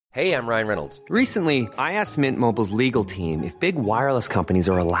Hey, I'm Ryan Reynolds. Recently, I asked Mint Mobile's legal team if big wireless companies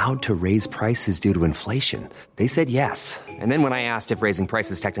are allowed to raise prices due to inflation. They said yes. And then when I asked if raising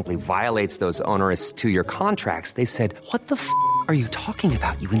prices technically violates those onerous two-year contracts, they said, "What the f*** are you talking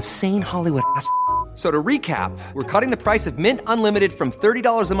about, you insane Hollywood ass?" So to recap, we're cutting the price of Mint Unlimited from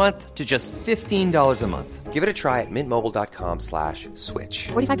 $30 a month to just $15 a month. Give it a try at mintmobile.com/switch.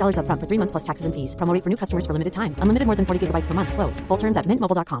 $45 up front for 3 months plus taxes and fees. Promo rate for new customers for limited time. Unlimited more than 40 gigabytes per month. Slows full terms at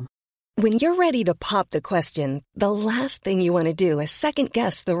mintmobile.com. When you're ready to pop the question, the last thing you want to do is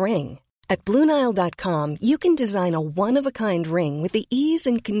second-guess the ring. At BlueNile.com, you can design a one-of-a-kind ring with the ease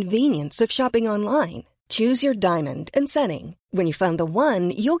and convenience of shopping online. Choose your diamond and setting. When you find the one,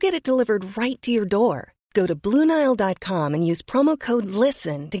 you'll get it delivered right to your door. Go to BlueNile.com and use promo code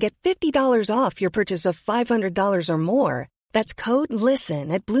LISTEN to get $50 off your purchase of $500 or more. That's code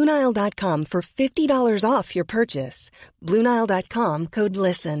LISTEN at BlueNile.com for $50 off your purchase. BlueNile.com, code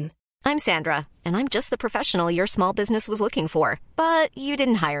LISTEN. I'm Sandra, and I'm just the professional your small business was looking for. But you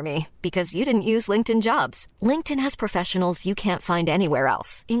didn't hire me because you didn't use LinkedIn Jobs. LinkedIn has professionals you can't find anywhere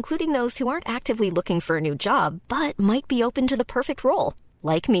else, including those who aren't actively looking for a new job, but might be open to the perfect role,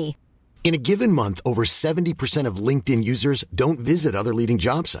 like me. In a given month, over 70% of LinkedIn users don't visit other leading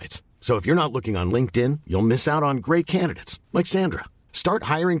job sites. So if you're not looking on LinkedIn, you'll miss out on great candidates like Sandra. Start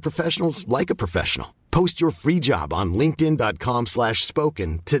hiring professionals like a professional. Post your free job on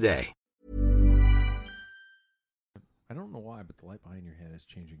linkedin.com/spoken today. I don't know why, but the light behind your head is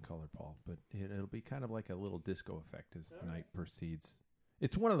changing color, Paul. But it'll be kind of like a little disco effect as the night proceeds.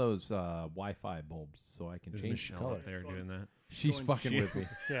 It's one of those Wi-Fi bulbs, so I can change the color. They're doing that. She's fucking with me.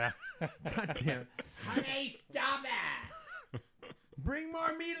 Yeah. God damn it. Honey, stop it! Bring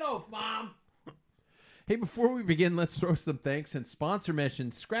more meatloaf, Mom! Hey, before we begin, let's throw some thanks and sponsor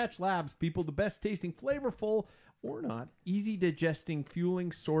mentions. Scratch Labs, people, the best tasting, flavorful, or not, easy digesting,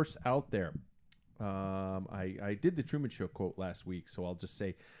 fueling source out there. I did the Truman Show quote last week, so I'll just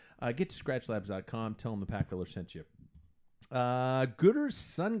say, get to scratchlabs.com, tell them the Pack Filler sent you. Gooders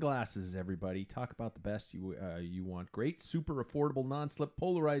sunglasses, everybody. Talk about the best you want. Great, super affordable, non-slip,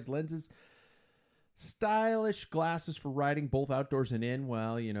 polarized lenses. Stylish glasses for riding both outdoors and in.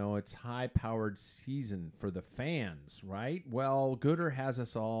 Well, you know, it's high-powered season for the fans, right? Well, Gooder has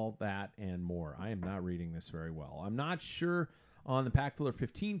us all that and more. I am not reading this very well. I'm not sure on the Pack Filler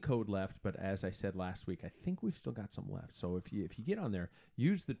 15 code left, but as I said last week, I think we've still got some left. So if you get on there,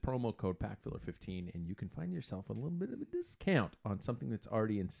 use the promo code PackFiller15, and you can find yourself a little bit of a discount on something that's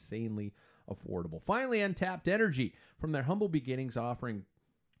already insanely affordable. Finally, Untapped Energy, from their humble beginnings, offering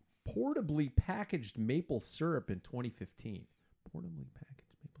portably packaged maple syrup in 2015. Portably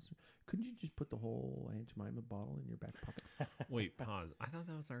packaged maple syrup. Couldn't you just put the whole Aunt Jemima bottle in your back pocket? Wait, pause. I thought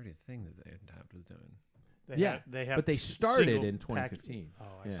that was already a thing that the Untapped was doing. They have but they started in 2015.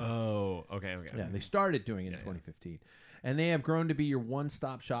 Oh, okay. Yeah, they started doing it in 2015. And they have grown to be your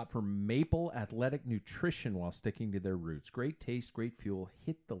one-stop shop for maple athletic nutrition while sticking to their roots. Great taste, great fuel.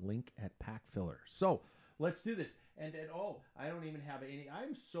 Hit the link at Pack Filler. So, let's do this. And I don't even have any.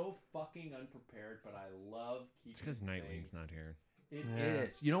 I'm so fucking unprepared, but I love keeping. It's because Nightwing's not here. It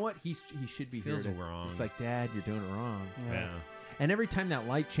is. You know what? He should be Feels here. wrong. It's like, Dad, you're doing it wrong. Yeah. And every time that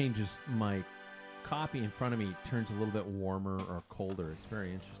light changes, my copy in front of me turns a little bit warmer or colder. It's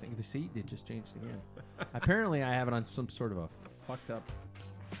very interesting. You see, it just changed again. Apparently, I have it on some sort of a fucked up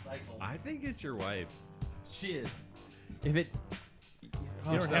cycle. I think it's your wife. She is. If it.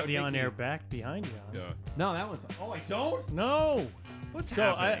 You don't have the on-air back behind you. Huh? Yeah. No, that one's. Oh, I don't. No. What's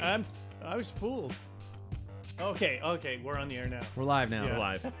So happening? I was fooled. Okay, we're on the air now. We're live now. Yeah. We're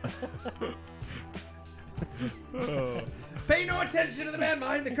live. Pay no attention to the man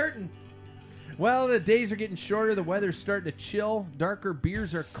behind the curtain. Well, the days are getting shorter. The weather's starting to chill. Darker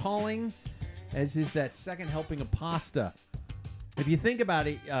beers are calling, as is that second helping of pasta. If you think about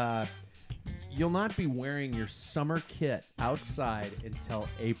it, you'll not be wearing your summer kit outside until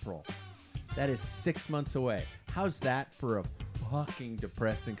April. That is 6 months away. How's that for a fucking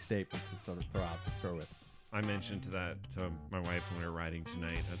depressing statement to sort of throw out the store with? I mentioned to my wife when we were riding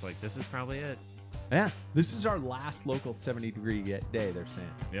tonight. I was like, this is probably it. Yeah, this is our last local 70-degree day, they're saying.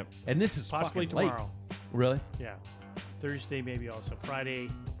 Yep. And this is Possibly fucking tomorrow. late. Really? Yeah. Thursday maybe also. Friday,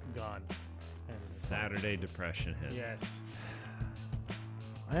 gone. And Saturday depression hits. yes.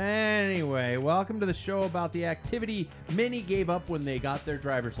 Anyway, welcome to the show about the activity many gave up when they got their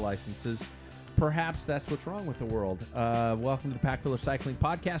driver's licenses. Perhaps that's what's wrong with the world. Welcome to the Pack Filler Cycling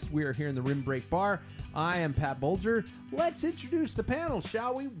Podcast. We are here in the Rim Break Bar. I am Pat Bolger. Let's introduce the panel,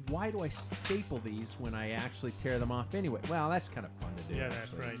 shall we? Why do I staple these when I actually tear them off anyway? Well, that's kind of fun to do. Yeah,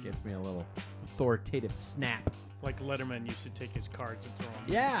 that's actually. right. It gives me a little authoritative snap. Like Letterman used to take his cards and throw them.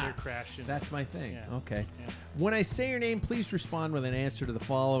 Yeah. They're crashing. That's my thing. Yeah. Okay. Yeah. When I say your name, please respond with an answer to the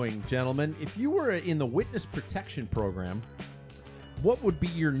following, gentlemen. If you were in the Witness Protection Program, what would be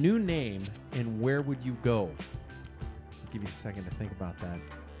your new name and where would you go? I'll give you a second to think about that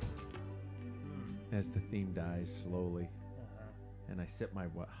as the theme dies slowly. And I sip my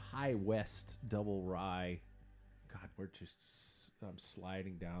High West double rye. God, I'm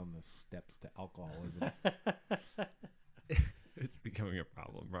sliding down the steps to alcoholism. It's becoming a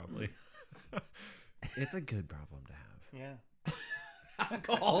problem, probably. It's a good problem to have. Yeah.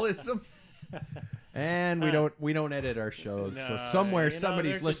 Alcoholism. And we don't edit our shows, so No, somewhere you know,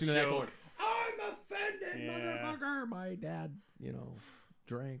 somebody's there's a listening to that joke. going, "I'm offended, Yeah. motherfucker." My dad,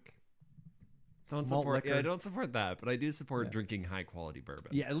 drank. Don't Malt support. liquor. Yeah, I don't support that, but I do support Yeah. drinking high quality bourbon.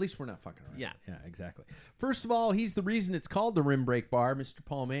 Yeah, at least we're not fucking around. Yeah. Yeah, exactly. First of all, he's the reason it's called the Rim Break Bar, Mr.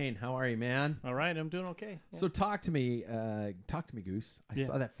 Paul Main. How are you, man? All right, I'm doing okay. Yeah. So talk to me, Goose. I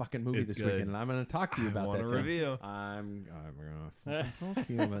saw that fucking movie It's this good. weekend, and I'm going to talk to you I about want that. a review. I'm going to talk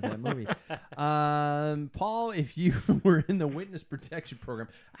to you about that movie. Paul, if you were in the Witness Protection Program,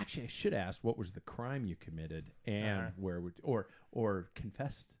 actually, I should ask, what was the crime you committed, and where would or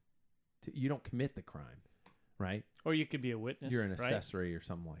confessed to? You don't commit the crime, right? Or you could be a witness. You're an right? accessory or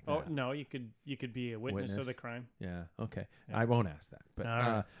something like that. Oh no, you could be a witness of the crime. Yeah. Okay. Yeah. I won't ask that. But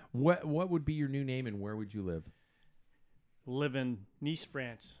All right. what would be your new name and where would you live? Live in Nice,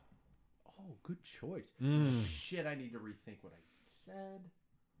 France. Oh, good choice. Shit, I need to rethink what I said.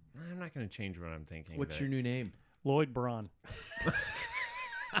 I'm not going to change what I'm thinking. What's but your new name? Lloyd Braun.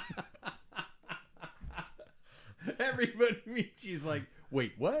 Everybody meets you's like,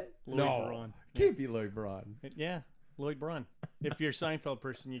 wait, what? Lloyd no, Braun. can't be Lloyd Braun. Yeah, Lloyd Braun. If you're a Seinfeld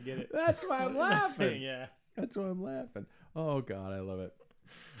person, you get it. That's why I'm laughing. Yeah. That's why I'm laughing. Oh God, I love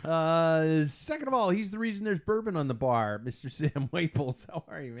it. Second of all, he's the reason there's bourbon on the bar, Mr. Sam Waples. How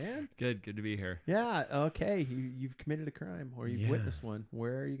are you, man? Good to be here. Yeah. Okay. You've committed a crime or you've Yeah. witnessed one.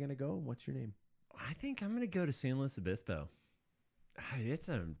 Where are you gonna go? And what's your name? I think I'm going to go to San Luis Obispo. It's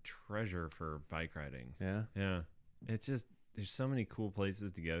a treasure for bike riding. Yeah. Yeah. It's just, there's so many cool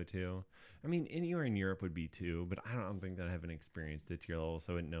places to go to. I mean, anywhere in Europe would be too, but I don't think that I haven't experienced it to your level,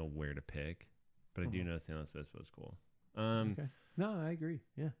 so I wouldn't know where to pick. But I do know San Luis Obispo is cool. Okay. No, I agree.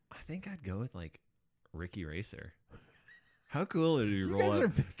 Yeah. I think I'd go with like Ricky Racer. How cool would it be to You roll guys up are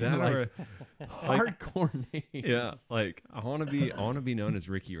picking, that like, or- hardcore names. Yeah, like I want to be known as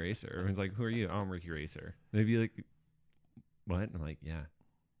Ricky Racer. Everyone's like, "Who are you?" Oh, I'm Ricky Racer. They'd be like, "What?" And I'm like, "Yeah,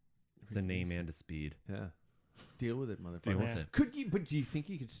 it's a name and a speed." Yeah. Deal with it, motherfucker. Deal with it. Could you? But do you think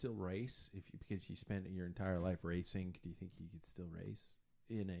you could still race because you spent your entire life racing? Do you think you could still race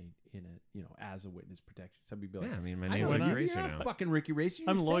in a as a witness protection? Some people be like, Yeah, I mean, my I name's know, Ricky you're Racer not now. fucking Ricky Racer.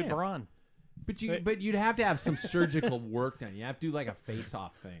 I'm you're Lloyd Sam. Braun. But you'd have to have some surgical work done. You have to do like a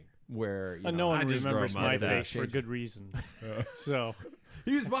face-off thing where No one I just grow a remembers my mustache. face for good reason. So,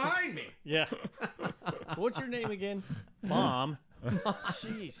 he was behind me. yeah. What's your name again? Mom.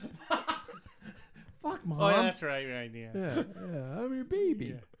 Jeez. Fuck, Mom. Oh, yeah, that's right. Yeah. Yeah, I'm your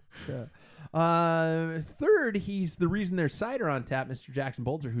baby. Yeah. Third, he's the reason there's cider on tap, Mr. Jackson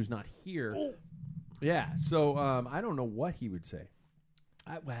Bolger, who's not here. Oh. Yeah, so I don't know what he would say.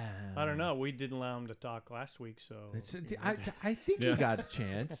 I don't know. We didn't allow him to talk last week, so I think you got a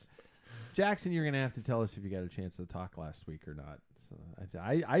chance. Jackson, you're going to have to tell us if you got a chance to talk last week or not. So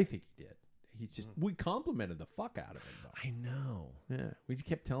I think he did. He's just we complimented the fuck out of him, though. I know. Yeah, we just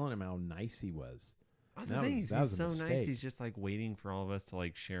kept telling him how nice he was. That's That the thing. was- He's that was a so nice. mistake. He's just like waiting for all of us to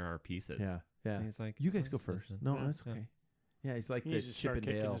like share our pieces. Yeah. And he's like, you guys "I'll go just first. listen." No, Yeah, that's yeah. okay. Yeah, he's like He the needs to start Chip and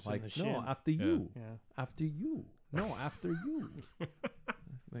kicking Dale. us in Like, the no, shin. after you. Yeah. After you. No, after you.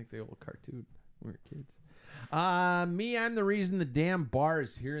 Like the old cartoon when we were kids. I'm the reason the damn bar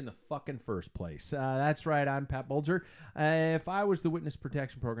is here in the fucking first place. That's right, I'm Pat Bulger. If I was the Witness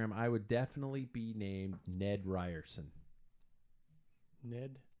Protection Program, I would definitely be named Ned Ryerson.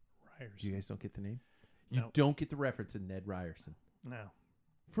 Ned Ryerson. You guys don't get the name? You No. don't get the reference of Ned Ryerson. No.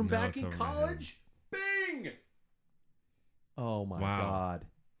 From No, back it's in over my head. college? Bing! Oh, my Wow. God.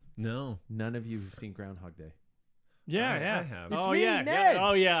 No. None of you have seen Groundhog Day. Yeah, I yeah. have. It's Oh, me, yeah. Ned. Yeah.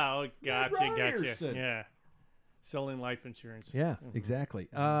 Oh, yeah. Oh, gotcha, Ryerson. gotcha. Yeah. Selling life insurance. Yeah, Mhm. exactly.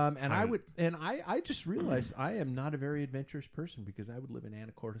 And I just realized I am not a very adventurous person because I would live in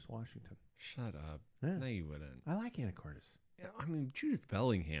Anacortes, Washington. Shut up. Yeah. No, you wouldn't. I like Anacortes. Yeah, I mean, choose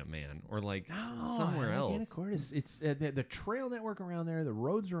Bellingham, man, or like No, somewhere I else. like Anacortes. It's the trail network around there. The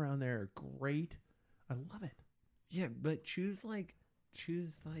roads around there are great. I love it. Yeah, but choose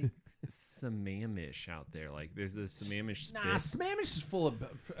Sammamish out there. Like, there's a Sammamish spit. Nah, Sammamish is full of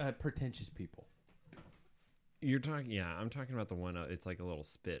pretentious people. You're talking, yeah. I'm talking about the one. It's like a little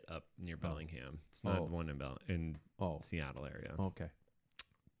spit up near Bellingham. It's not the one in Seattle area. Okay.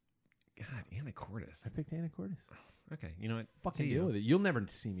 God, Anacortes. I picked Anacortes. Okay, you know what? Fucking deal with it. You'll never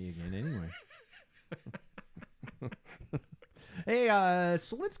see me again anyway. Hey,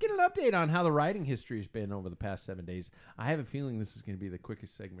 so let's get an update on how the riding history has been over the past 7 days. I have a feeling this is going to be the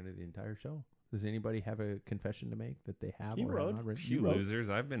quickest segment of the entire show. Does anybody have a confession to make that they have? You or rode. have not ridden? Few losers.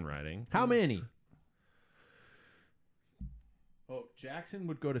 I've been riding. How many? Oh, Jackson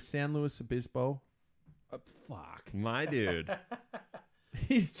would go to San Luis Obispo. Fuck. My dude.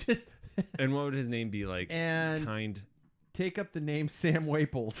 He's just... And what would his name be like? And kind. Take up the name Sam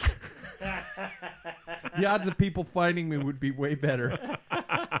Waples. The odds of people finding me would be way better.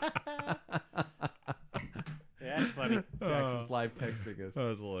 Yeah, that's funny. Jackson's live texting us. That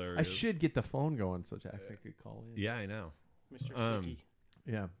was hilarious. I should get the phone going so Jackson could call in. Yeah, I know. Mr. Sicky.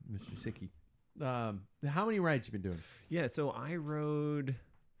 Yeah, Mr. Sicky. How many rides you been doing? Yeah, so I rode.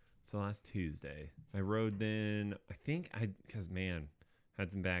 So last Tuesday, I rode. Then I think because man,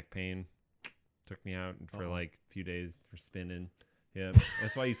 had some back pain. Took me out for like a few days for spinning. Yeah,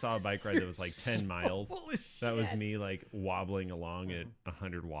 that's why you saw a bike ride that was like 10 miles. That was me like wobbling along at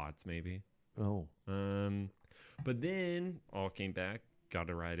 100 watts maybe. Oh. But then all came back. Got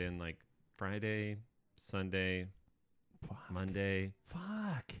to ride in like Friday, Sunday, Monday.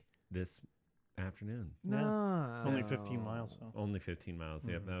 Fuck. This afternoon. No. Only 15 miles. So. Only 15 miles.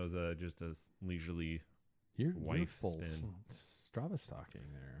 Yep, that was just a leisurely You're wife full spin. Strava stalking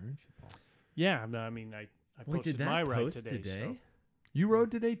there, aren't you, Paul? Yeah, I mean, I Wait, posted did that my ride post today. today? You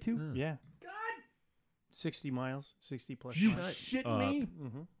rode today too? Yeah. God. 60 miles, 60 plus You miles. shit me?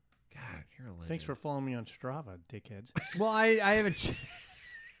 Mm-hmm. God, you're a legend. Thanks for following me on Strava, dickheads. Well, I haven't.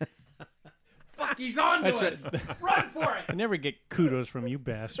 Fuck, he's on to us. Run for it. I never get kudos from you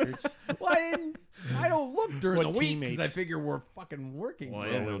bastards. Well, I don't look during What the week because I teammates? figure we're fucking working. Well, for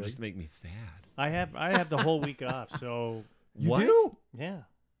yeah, a it'll living. just make me sad. I have the whole week off, so You do? yeah.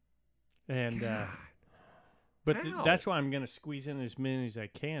 And God. but that's why I'm gonna squeeze in as many as I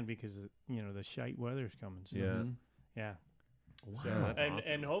can because the shite weather's coming. So, Yeah. yeah. Wow. So, That's and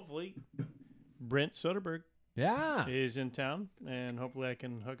awesome. and hopefully Brent Soderberg Yeah. is in town, and hopefully I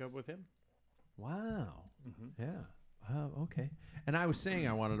can hook up with him. Wow. Mm-hmm. Yeah. Okay. And I was saying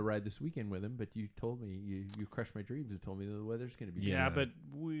I wanted to ride this weekend with him, but you told me you crushed my dreams and told me the weather's going to be. Yeah, shit. but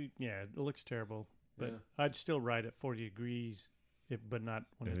it looks terrible. But Yeah. I'd still ride at 40 degrees, but not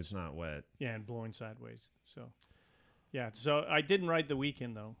when If it's it's not wet. and blowing sideways. So, yeah. So I didn't ride the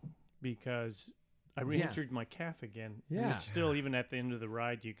weekend though because I re-injured my calf again. And Yeah. it's still, even at the end of the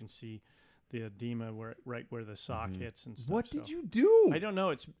ride, you can see the edema right where the sock hits and stuff. What so. did you do? I don't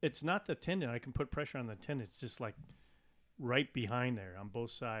know. It's not the tendon. I can put pressure on the tendon. It's just like right behind there on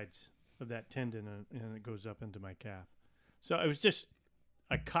both sides of that tendon, and it goes up into my calf. So I was just,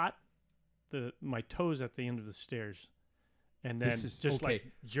 I caught my toes at the end of the stairs, and then This is- just okay.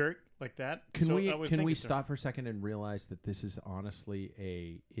 like jerked like that. Can So we I would can think we it's a- stop for a second and realize that this is honestly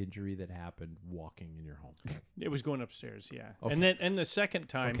a injury that happened walking in your home? It was going upstairs, yeah. Okay. And the second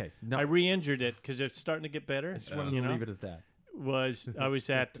time, Okay, no. I re-injured it because it's starting to get better. I just wanted to leave it at that. I was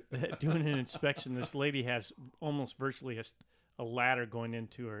at doing an inspection. This lady has almost virtually a ladder going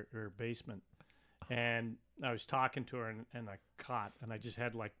into her basement, and I was talking to her and I caught, and I just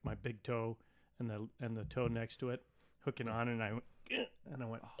had like my big toe and the toe next to it hooking on, and I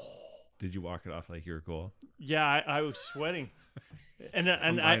went, Did you walk it off like you were cool? yeah, I was sweating, and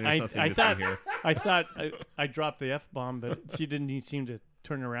fine, there's I nothing to thought see here. I thought I dropped the F-bomb, but she didn't even seem to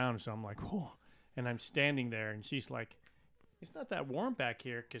turn around, so I'm like, whoa, and I'm standing there, and she's like, it's not that warm back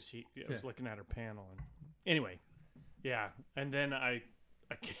here, because I was looking at her panel, and anyway, yeah, and then I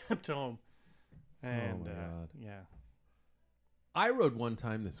kept home, and my God. yeah, I rode one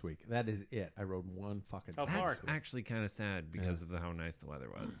time this week. That is it. I rode one fucking How time. far? this week. Actually, kind of sad because of how nice the weather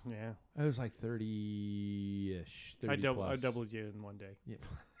was. yeah, It was like 30-ish, 30 I plus. doubled you in one day. Yeah.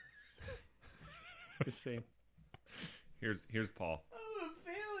 The same. Here's Paul. I'm a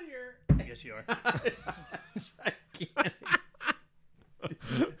failure. I guess you are. I can't.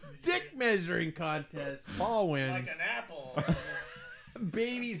 Dick measuring contest. Paul wins. apple.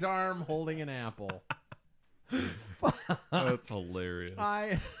 Baby's arm holding an apple. That's hilarious.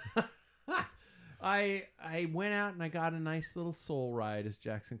 I went out and I got a nice little soul ride, as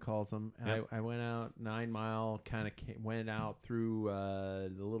Jackson calls them. And Yep. I went out 9 mile, kind of went out through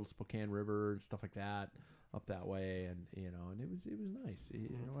the Little Spokane River and stuff like that, up that way, and and it was nice. You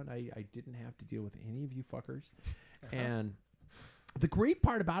know what? I didn't have to deal with any of you fuckers, and the great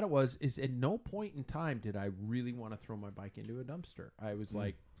part about it is at no point in time did I really want to throw my bike into a dumpster. I was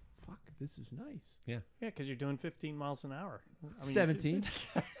like, fuck, this is nice. Yeah. Yeah, because you're doing 15 miles an hour. I mean, 17.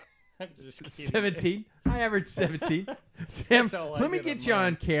 I'm just kidding. 17. I average 17. Sam, That's all I let me did get on you mine.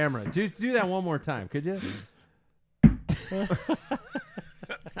 on camera. Just do that one more time, could you?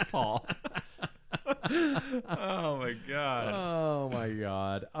 That's Paul. Oh my god. Oh my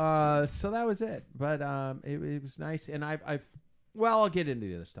god. So that was it. But it was nice, and I've well, I'll get into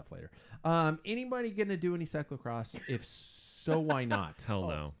the other stuff later. Anybody gonna do any cyclocross? If so, why not? Hell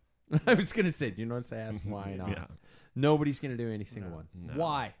no. I was gonna say, do you notice I asked why not? Yeah. Nobody's gonna do any single one. no.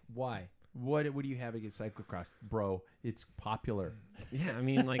 Why? Why? What do you have against cyclocross, bro? It's popular. Yeah, I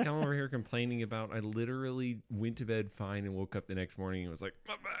mean, like, I'm over here complaining about I literally went to bed fine and woke up the next morning and was like,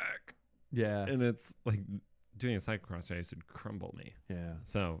 my back. Yeah. And it's like doing a cyclocross race would crumble me. Yeah.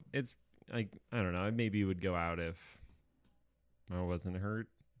 So it's like, I don't know. I maybe would go out if I wasn't hurt,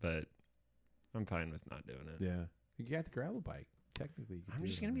 but I'm fine with not doing it. Yeah. You got the gravel bike. Technically, you could I'm do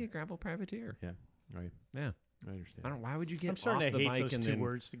just it going to on be a that. gravel privateer. Yeah. Right. Yeah. I understand. I don't. Why would you get I'm starting off to the hate bike those and two then,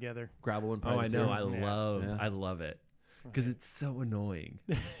 words together. Gravel and Oh, I know. I privateer. love. Yeah. I love it because it's so annoying.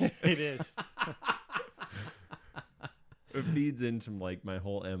 It is. It feeds into like my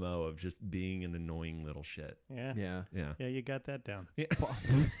whole MO of just being an annoying little shit. Yeah. Yeah. Yeah. Yeah, you got that down.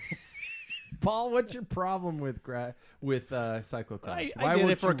 Paul, what's your problem with cyclocross? I Why did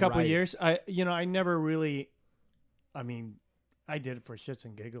won't it for a you couple ride it? years. I never really. I mean, I did it for shits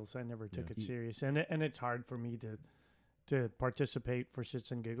and giggles. I never took it serious, and it's hard for me to participate for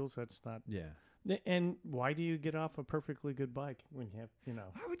shits and giggles. That's not. Yeah. And why do you get off a perfectly good bike when you have,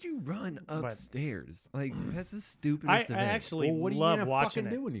 Why would you run But- upstairs? Like that's the stupidest I of it. actually Well, what are you love gonna watching fucking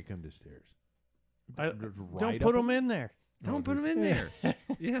it. do when you come to stairs? Don't Ride put up them in there. Don't put them in there.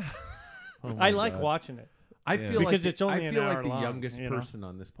 Yeah. Oh my I like God. watching it. I Yeah. feel Because like it's only I an feel like hour the long, youngest you know? person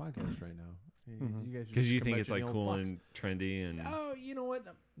on this podcast right now. You guys are Because just you a think bunch it's of like young cool fucks. and trendy and Oh, you know what?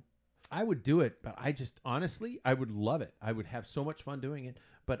 I would do it, but I just honestly, I would love it. I would have so much fun doing it,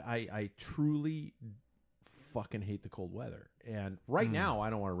 but I truly fucking hate the cold weather. And right now, I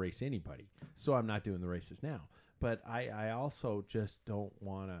don't want to race anybody, so I'm not doing the races now. But I also just don't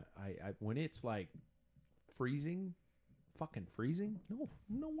want to. I when it's like freezing, fucking freezing.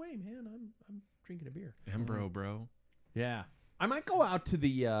 No way, man. I'm drinking a beer. Embro, bro. Yeah. I might go out to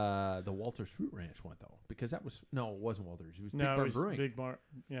the Walters Fruit Ranch one though, because that was it wasn't Walters. It was Big No, Barn it was Brewing. Big Barn.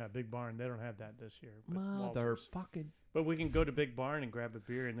 Yeah, Big Barn. They don't have that this year. But Walters. Motherfucking But we can go to Big Barn and grab a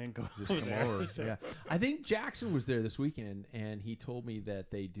beer and then go just over come there. over. So- Yeah, I think Jackson was there this weekend, and he told me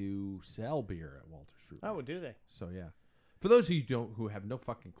that they do sell beer at Walters Fruit. Oh, Ranch. do they? So yeah, for those of you who have no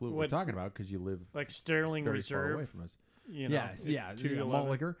fucking clue what we're What- talking about because you live Like Sterling very Reserve. far away from us. You know, Yes, yeah, 211. malt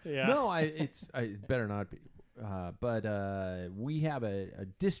liquor. Yeah. No, it better not be. But we have a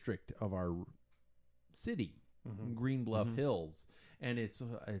district of our city, Green Bluff Hills, and it's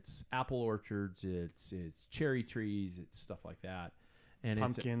apple orchards, it's cherry trees, it's stuff like that, and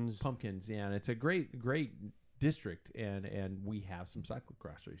Pumpkins. it's pumpkins. Yeah, and it's a great district, and we have some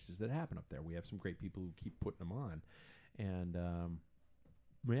cyclocross races that happen up there. We have some great people who keep putting them on, and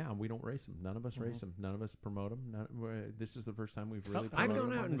yeah, we don't race them. None of us race them. None of us promote them. This is the first time we've really. I've promoted gone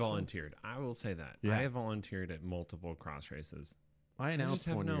them out on and this show. volunteered. I will say that. Yeah. I have volunteered at multiple cross races. I I announced just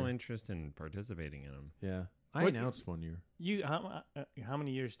have one no year. interest in participating in them. Yeah, I What- announced one year. You how many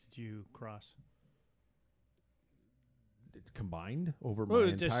years did you cross? Combined over Well,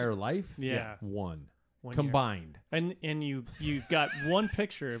 my just- entire life. yeah. one 1 year. combined. And you got one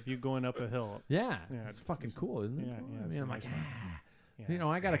picture of you going up a hill. Yeah, Yeah, it's fucking cool, isn't it? yeah, I yeah, mean, it's I'm a like, nice one. Yeah. you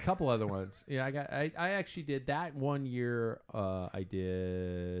know, I got a couple other ones. Yeah, I actually did that 1 year. I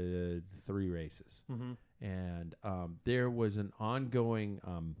did 3 races, and there was an ongoing.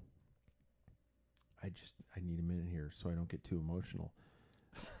 I need a minute here so I don't get too emotional.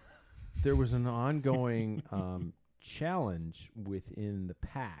 There was an ongoing challenge within the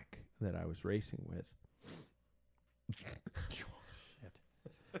pack that I was racing with.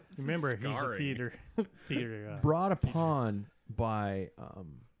 Remember, he's a scarring. theater. Brought upon by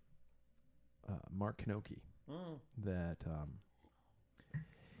Mark Kanoki. That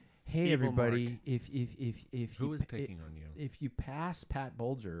hey Evil everybody, Mark. if Who you was pa- picking on you? if you pass Pat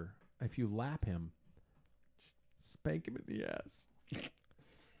Bulger, if you lap him, spank him in the ass.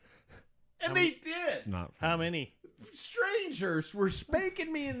 And they did. It's not How funny. many? Strangers were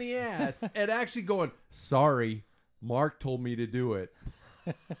spanking me in the ass and actually going, "Sorry, Mark told me to do it."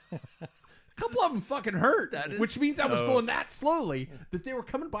 A couple of them fucking hurt, That is which means I was so- going that slowly that they were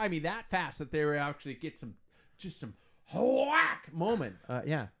coming by me that fast that they were actually get some whack moment.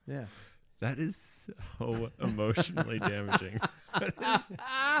 Yeah. That is so emotionally damaging. That's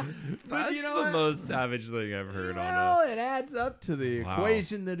you know the what? most savage thing I've heard on Well, it adds up to the Wow.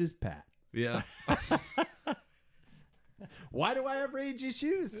 equation that is Pat. Yeah. Why do I have rage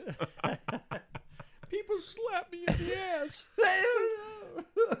issues? People slap me in the ass.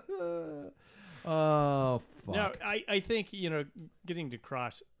 Oh, fuck. Now, I think, getting to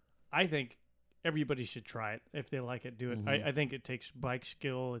cross, I think everybody should try it. If they like it, do it. I think it takes bike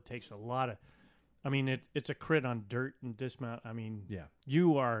skill. It takes a lot of, it's a crit on dirt and dismount. Yeah.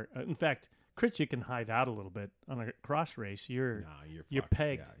 You are, in fact, crits you can hide out a little bit. On a cross race, you're fucked.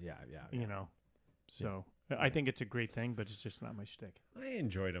 pegged. Yeah. So I think it's a great thing, but it's just not my shtick. I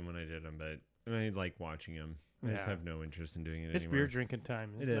enjoyed them when I did them, but I like watching them. I just have no interest in doing it It's anymore. beer drinking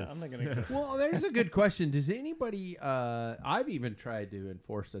time. It is. I'm not going to. Well, there's a good question. Does anybody, I've even tried to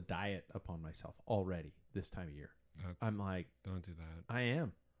enforce a diet upon myself already this time of year. I'm like, don't do that. I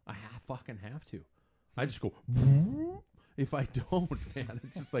am. I fucking have to. I just go, if I don't, man,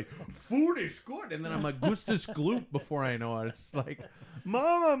 it's just like, food is good. And then I'm a Gustus Gloop before I know it. It's like,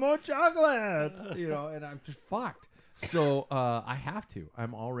 Mama, more chocolate. And I'm just fucked. So I have to.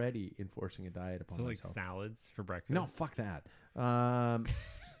 I'm already enforcing a diet upon So like myself. salads for breakfast? No, fuck that.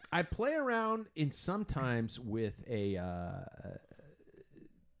 I play around in sometimes with a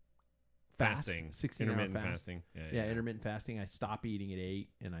fasting. 16-hour Intermittent fast. fasting. Yeah, intermittent fasting. I stop eating at 8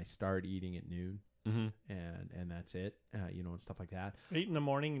 and I start eating at noon. Mm-hmm. And that's it, and stuff like that. 8 in the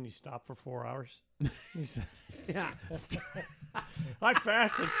morning and you stop for 4 hours. Yeah. I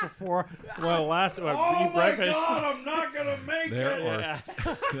fasted for 4. Well, last eat breakfast. I'm not gonna make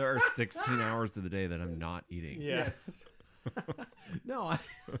There are 16 hours of the day that I'm not eating. Yes. No,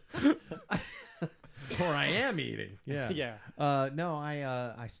 or I am eating. Yeah. Yeah. No,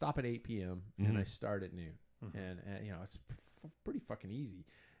 I stop at 8 p.m. and I start at noon, and it's pretty fucking easy.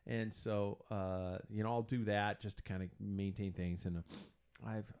 And so, I'll do that just to kind of maintain things. And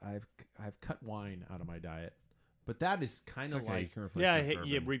I've cut wine out of my diet, but that is kind of like,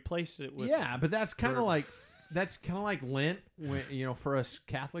 you replace it with but that's kind of like Lent. When for us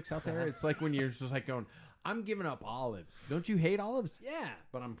Catholics out there, it's like when you're just like going, I'm giving up olives. Don't you hate olives? Yeah,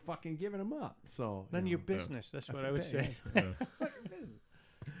 but I'm fucking giving them up. So none of your business. That's what I would say.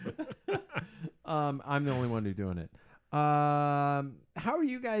 I'm the only one who's doing it. How are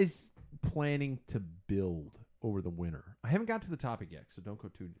you guys planning to build over the winter? I haven't got to the topic yet, so don't go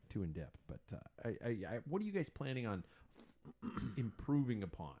too in depth. But what are you guys planning on improving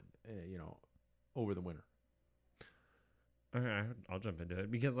upon? Over the winter. Okay, I'll jump into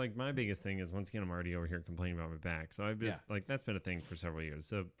it because my biggest thing is once again I'm already over here complaining about my back, so I've just that's been a thing for several years.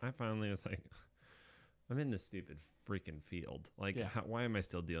 So I finally was like, I'm in this stupid freaking field. Why am I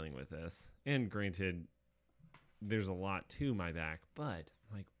still dealing with this? And granted, there's a lot to my back, but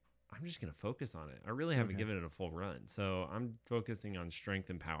I'm just going to focus on it. I really haven't given it a full run. So I'm focusing on strength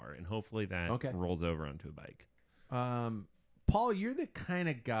and power, and hopefully that rolls over onto a bike. Paul, you're the kind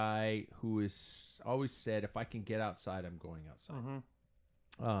of guy who has always said, if I can get outside, I'm going outside.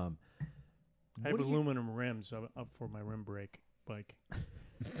 I have aluminum rims up for my rim brake bike,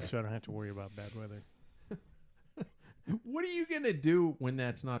 so I don't have to worry about bad weather. What are you gonna do when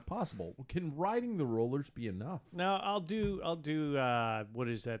that's not possible? Can riding the rollers be enough? No, I'll do what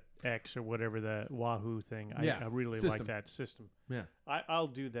is that X or whatever, the Wahoo thing. I really like that system. Yeah, I'll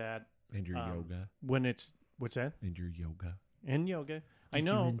do that. And your yoga. When it's what's that? And your yoga. And yoga. Did I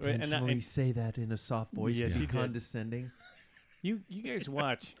know. You intentionally say that in a soft voice. Yes, to be you did. condescending. You guys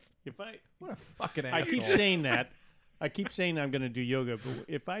watch. What a fucking asshole. I keep saying that. I keep saying I'm going to do yoga, but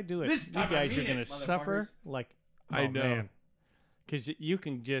if I do it, This you time I guys are mean going it, to suffer like. I know. Because you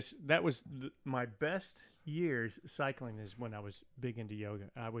can just, that was my best years cycling is when I was big into yoga.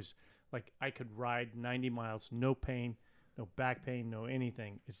 I was like, I could ride 90 miles, no pain, no back pain, no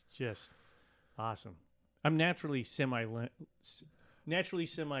anything. It's just awesome. I'm naturally semi-limber.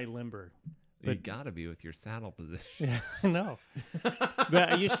 You got to be with your saddle position. Yeah, I know.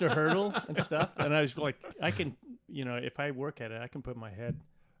 But I used to hurdle and stuff, and I was like, I can, if I work at it, I can put my head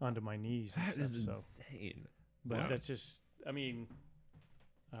onto my knees and That stuff. is So. insane. But that's just, I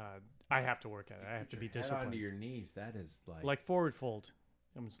have to work at it. I have to be Head disciplined. onto your knees. That is Like forward fold.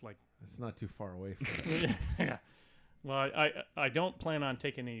 I'm just like. It's not too far away from you. Yeah. Well, I don't plan on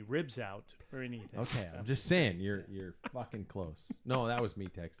taking any ribs out or anything. Okay, I'm just saying you're fucking close. No, that was me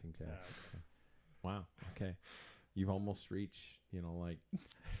texting Jack. So. Wow. Okay, you've almost reached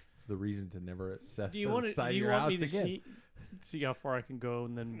the reason to never set Do you want aside to? Do you your want house me to again. see how far I can go,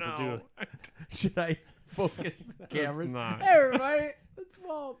 and then we'll do it? Should I focus the cameras? not. Hey, everybody, let's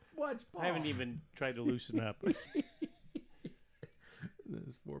watch Paul. I haven't even tried to loosen up. This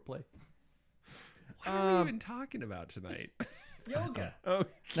is foreplay. What are we even talking about tonight? Yoga. Oh,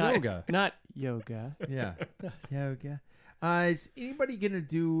 Yoga. Not yoga. Yeah. Yoga. Is anybody going to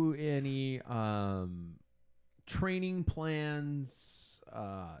do any training plans?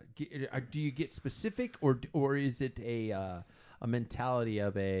 Do you get specific, or is it a mentality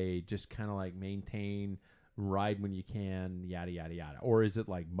of a just kind of like maintain, ride when you can, yada yada yada, or is it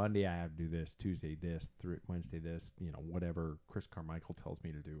like Monday I have to do this, Tuesday this, Wednesday this, whatever Chris Carmichael tells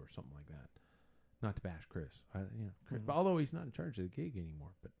me to do, or something like that? Not to bash Chris, Chris, but although he's not in charge of the gig anymore,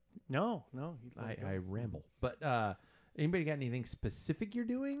 but No. I ramble. But anybody got anything specific you're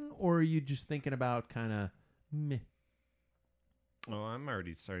doing, or are you just thinking about kind of meh? Oh, I'm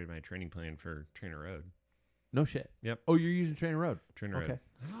already started my training plan for Trainer Road. No shit. Yep. Oh, you're using Trainer Road. Trainer Okay.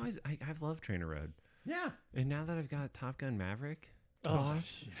 Road. I've loved Trainer Road. Yeah. And now that I've got Top Gun Maverick, Oh,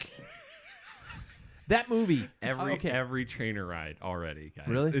 shit. That movie. every trainer ride already, guys.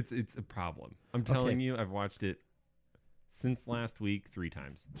 Really? It's a problem. I'm telling you, I've watched it since last week 3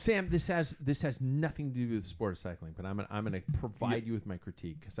 times. Sam, this has nothing to do with the sport of cycling, but I'm gonna provide you with my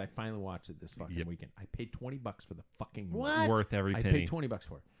critique because I finally watched it this fucking weekend. I paid $20 for the fucking movie. Worth every I penny. paid $20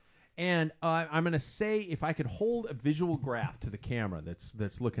 for it. And I'm gonna say, if I could hold a visual graph to the camera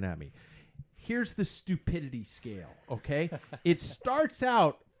that's looking at me, here's the stupidity scale. Okay, it starts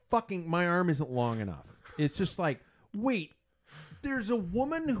out fucking my arm isn't long enough. It's just like, wait, there's a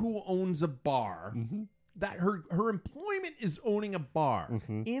woman who owns a bar. Mm-hmm. That her employment is owning a bar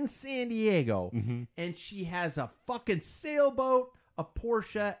in San Diego, and she has a fucking sailboat, a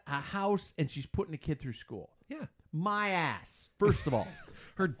Porsche, a house, and she's putting a kid through school. Yeah. My ass. First of all,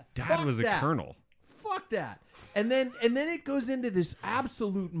 Her dad Fuck was a that. colonel. fuck that. And then it goes into this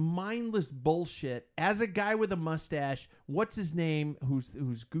absolute mindless bullshit. As a guy with a mustache, what's his name?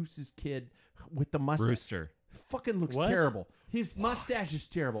 Who's Goose's kid with the mustache? Brewster. Fucking looks What? terrible. His mustache is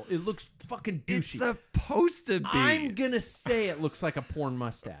terrible. It looks fucking douchey. It's supposed to be. I'm gonna say it looks like a porn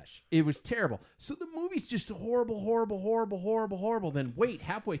mustache. It was terrible. So the movie's just horrible. Then wait,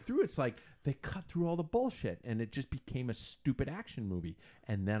 halfway through, it's like they cut through all the bullshit, and it just became a stupid action movie.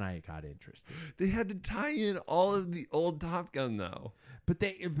 And then I got interested. They had to tie in all of the old Top Gun, though. But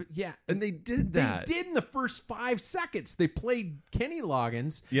And they did that. They did in the first 5 seconds. They played Kenny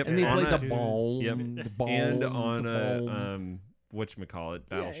Loggins, Yep. and they On played a- the boom, Yep. the boom, And on the a boom. whatchamacallit,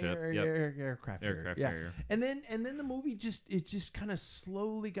 battleship. Aircraft Aircraft carrier. carrier. And then the movie just kind of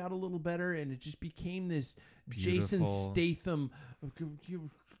slowly got a little better, and it just became this Jason Beautiful. Statham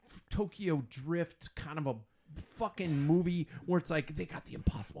Tokyo Drift kind of a fucking movie where it's like they got the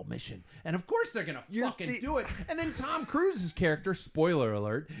impossible mission, and of course they're gonna fucking do it. And then Tom Cruise's character, spoiler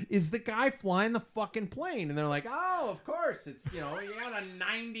alert, is the guy flying the fucking plane, and they're like, oh, of course it's you got a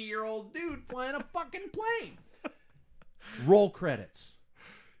 90-year-old dude flying a fucking plane. Roll credits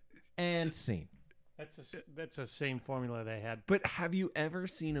and scene. That's the same formula they had. But have you ever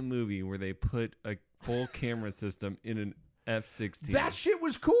seen a movie where they put a full camera system in an F-16? That shit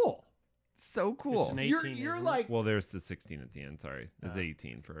was cool. So cool. It's an 18, You're isn't like, Well, there's the 16 at the end. Sorry, it's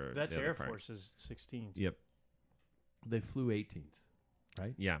 18 for That's the other Air part. Force's 16s. Yep. they flew 18s,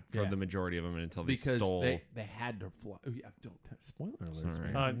 right? Yeah, for Yeah. the majority of them until they Because stole. they had to fly. Oh, yeah, don't spoiler alerts,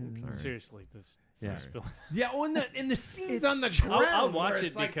 Sorry. man. Sorry. Seriously, this Yeah. film. Yeah, oh, in the scenes on the ground. I'll where watch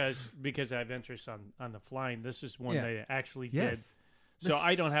it's it like, because I have interest on the flying. This is one Yeah. they actually Yes. did. So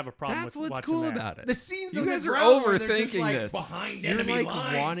I don't have a problem That's with what's watching cool that. about it. the scenes You on guys the are ground where they're just overthinking like this. behind You're enemy like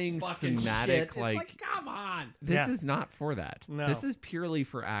lines, wanting fucking cinematic, shit. It's like- come on. This Yeah. is not for that. No. This is purely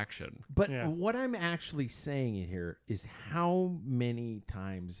for action. But Yeah. what I'm actually saying here is, how many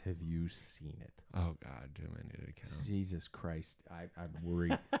times have you seen it? Oh God, do I need to count? Jesus Christ, I'm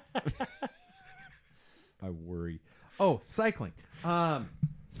worried. I worry. Oh, cycling.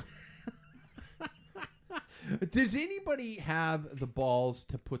 Does anybody have the balls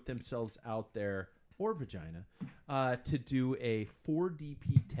to put themselves out there, or vagina, to do a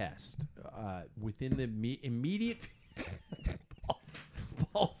 4DP test within the immediate...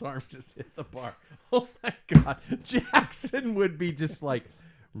 Paul's arm just hit the bar. Oh my God. Jackson would be just like...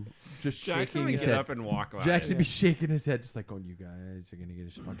 Just Jackson shaking would his get head. up and walk by. Jackson be shaking his head, just like going, "You guys are gonna get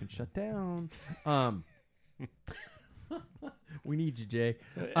us fucking shut down." We need you, Jay,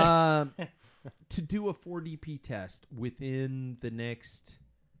 to do a 4DP test within the next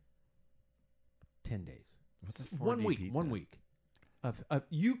 10 days. What's a 1 week? 4DP 1 test? week.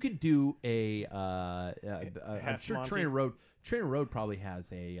 You could do a. I'm Half sure Monty? Trainer Road probably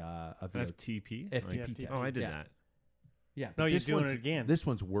has a video FTP. FTP Like- test. Oh, I did Yeah. that. Yeah, No, but you're this doing one's- it again. This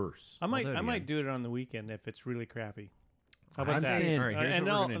one's worse. I might do it I might again. do it on the weekend if it's really crappy. How about I'm that? saying- All right, here's and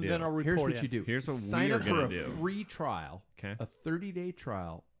what we're I'll, gonna do. then I'll report Here's what you do. Here's what Sign we are up for gonna a do. free trial, Okay. a 30-day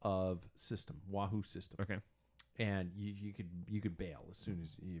trial of system, Wahoo system. Okay. And you could bail as soon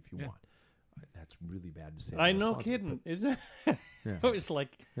as if you Yeah. want. That's really bad to say. I I'm no responsible, kidding, but isn't it? Yeah. I was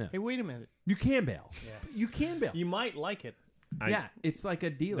like, Yeah. hey, wait a minute. You can bail. Yeah. You can bail. You might like it. Yeah, it's like a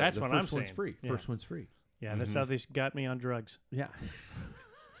dealer. That's the what first I'm one's saying. free. Yeah. First one's free. Yeah, that's how they got me on drugs. Yeah.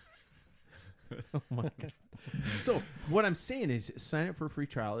 Oh my god. So what I'm saying is, sign up for a free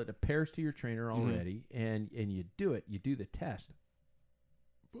trial. It pairs to your trainer already, and you do it. You do the test.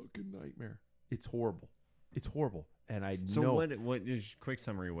 Fucking nightmare. It's horrible. It's horrible. And I So know. what is quick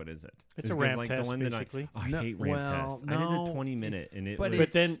summary? What is it? It's Is a 'cause, ramp like, test, the one basically. That I No, hate ramp well, tests. I did no, a 20-minute, and it but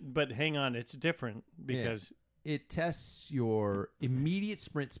was. But hang on, it's different because It tests your immediate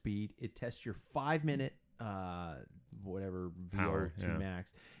sprint speed. It tests your 5-minute, whatever Power, VO2 yeah.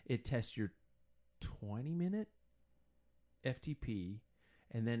 max. It tests your 20-minute FTP,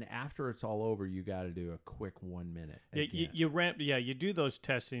 and then after it's all over, you got to do a quick 1 minute. you ramp. Yeah, you do those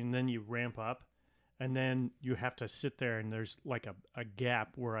testing, and then you ramp up, and then you have to sit there, and there's like a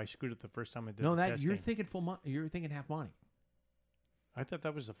gap where I screwed it the first time I did No, the that testing. you're thinking you're thinking half Monty. I thought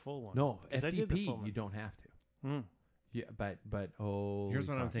that was the full one. No, 'Cause I did the FTP full one. you don't have to. Hmm. Yeah, but Here's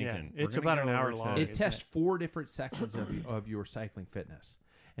what I'm fuck. thinking. Yeah, We're it's gonna about go an hour over to- long. It isn't tests 4 different sections of your cycling fitness,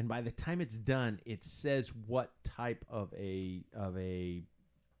 and by the time it's done, it says what type of a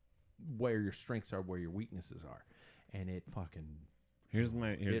where your strengths are, where your weaknesses are, and it fucking Here's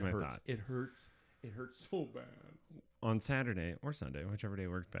my it hurts. thought. It hurts so bad. On Saturday or Sunday, whichever day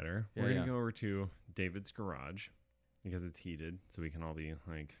works better, Yeah, we're gonna yeah. go over to David's garage because it's heated, so we can all be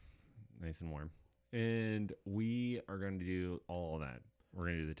like nice and warm. And we are going to do all of that. We're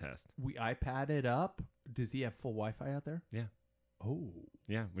going to do the test. We iPad it up. Does he have full Wi-Fi out there? Yeah. Oh,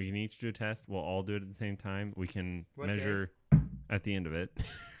 Yeah, we can each do a test. We'll all do it at the same time. We can What measure at the end of it.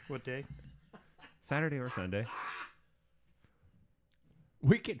 What day? Saturday or Sunday.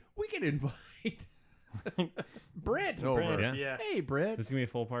 we can invite Brent over. Brent, Yeah. yeah. Hey, Brent, It's going to be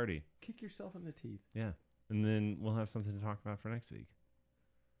a full party. kick yourself in the teeth. Yeah. And then we'll have something to talk about for next week.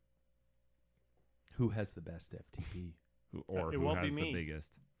 Who has the best FTP? Or It who won't be has the me.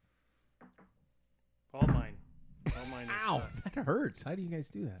 biggest. All mine. All mine. is, Ow, that hurts. How do you guys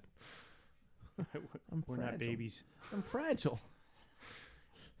do that? I'm we're fragile. not babies I'm fragile.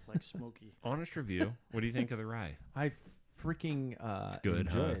 like Smokey. Honest review. What do you think of the rye? I freaking It's good,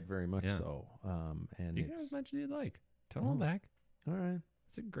 enjoy huh? it very much Yeah. so. And You can it's as much as you'd like. Tell them back. all right.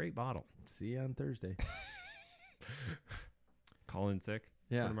 It's a great bottle. See you on Thursday. Call in sick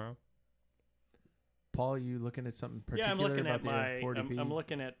Yeah. for tomorrow. Paul, you looking at something particular Yeah, I'm looking about at the my. 40p? I'm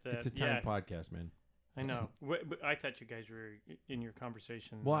looking at the. It's a time yeah, podcast, man. I know. But I thought you guys were in your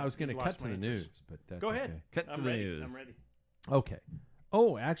conversation. Well, I was going to lost cut to my the interest. news, but that's Go ahead. okay. Cut to I'm the ready. news. I'm ready. Okay.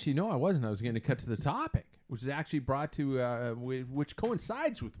 Oh, actually, no, I wasn't. I was going to cut to the topic, which is actually brought to, which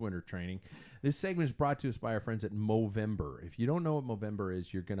coincides with winter training. This segment is brought to us by our friends at Movember. If you don't know what Movember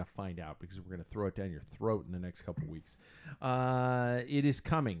is, you're going to find out because we're going to throw it down your throat in the next couple of weeks. It is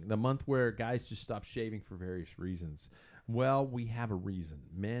coming, the month where guys just stop shaving for various reasons. Well, we have a reason.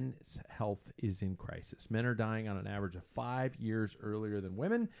 Men's health is in crisis. Men are dying on an average of 5 years earlier than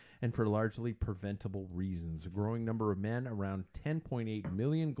women, and for largely preventable reasons. A growing number of men, around 10.8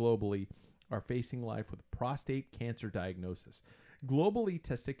 million globally, are facing life with prostate cancer diagnosis. Globally,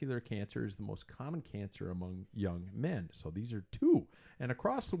 testicular cancer is the most common cancer among young men. So these are 2. And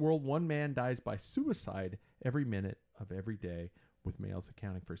across the world, 1 man dies by suicide every minute of every day, with males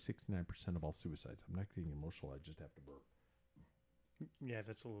accounting for 69% of all suicides. I'm not getting emotional. I just have to burp. Yeah,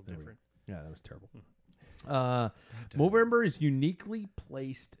 that's a little There we different. Yeah, that was terrible. Movember is uniquely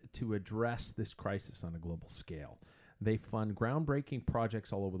placed to address this crisis on a global scale. They fund groundbreaking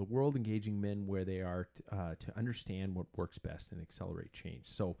projects all over the world, engaging men where they are to understand what works best and accelerate change.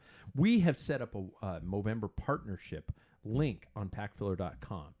 So we have set up a Movember partnership link on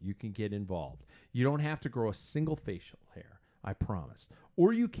packfiller.com. You can get involved. You don't have to grow a single facial hair, I promise.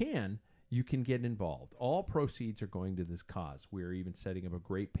 Or you can get involved. All proceeds are going to this cause. We're even setting up a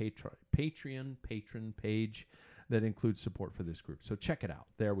great Patreon patron page that includes support for this group. So check it out.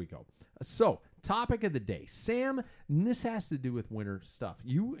 There we go. So, topic of the day. Sam, and this has to do with winter stuff.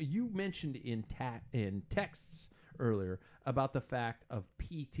 You mentioned in texts earlier about the fact of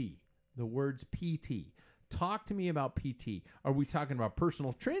PT, the words PT. Talk to me about PT. Are we talking about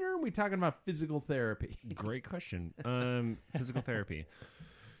personal trainer or are we talking about physical therapy? Great question. Physical therapy.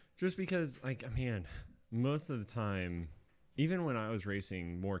 Just because, like, man, most of the time even when I was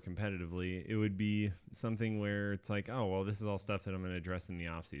racing more competitively, it would be something where it's like, oh, well, this is all stuff that I'm going to address in the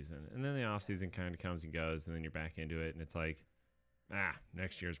off season. And then the off season kind of comes and goes, and then you're back into it, and it's like,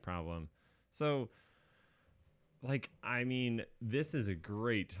 next year's problem. So, like, I mean, this is a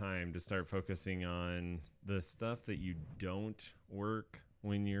great time to start focusing on the stuff that you don't work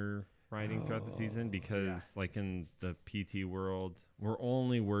when you're riding throughout the season, because like in the PT world, we're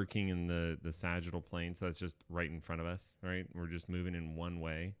only working in the sagittal plane, so that's just right in front of us, right? We're just moving in one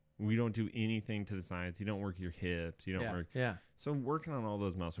way. We don't do anything to the sides. You don't work your hips. You don't work. Yeah. So working on all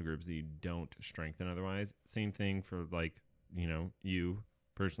those muscle groups that you don't strengthen otherwise. Same thing for like, you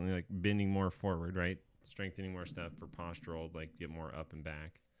personally, like bending more forward, right? Strengthening more stuff for postural, like get more up and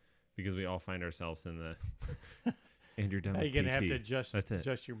back, because we all find ourselves in the and you're done. You're with gonna PT. have to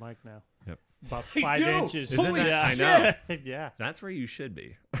adjust your mic now. Yep. About 5 inches. Isn't Holy that, shit! I know. Yeah. That's where you should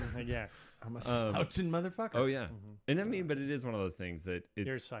be. I guess. I'm a slouching motherfucker. Oh yeah, and I mean, but it is one of those things that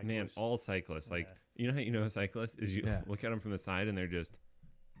You're a it's cyclist. man, all cyclists like how you know a cyclist is you look at them from the side and they're just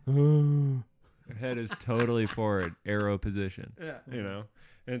their head is totally forward, arrow position. Yeah,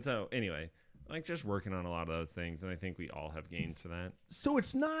 and so anyway, like just working on a lot of those things, and I think we all have gains for that. So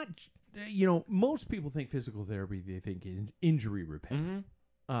it's not, most people think physical therapy, they think injury repair.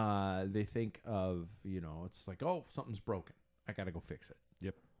 They think of, it's like, oh, something's broken, I got to go fix it.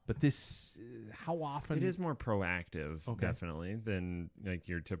 Yep. But this, how often? It is more proactive, Okay. definitely, than like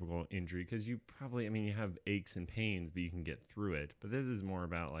your typical injury, because you probably, you have aches and pains, but you can get through it. But this is more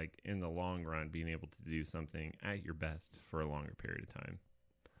about like in the long run, being able to do something at your best for a longer period of time.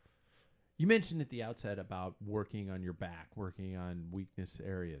 You mentioned at the outset about working on your back, working on weakness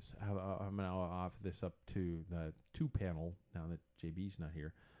areas. I'm going to offer this up to the 2-panel now that JB's not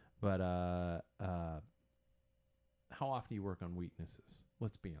here. But how often do you work on weaknesses?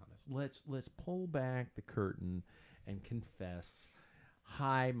 Let's be honest. Let's pull back the curtain and confess.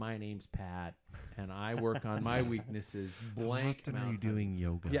 Hi, my name's Pat, and I work on my weaknesses. Blank. How often are you doing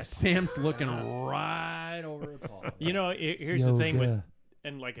yoga? Yeah, Sam's looking right over at Paul. Here's the thing with,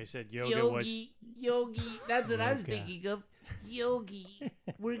 and like I said, Yogi. That's what I was thinking of. Yogi,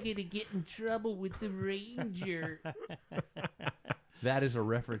 we're gonna get in trouble with the ranger. That is a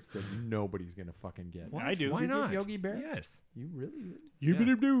reference that nobody's gonna fucking get. I do. Why Did you get not? Yogi Bear? Yes. You really? You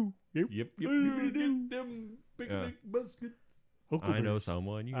better do. Yep. Them Yeah. basket. I know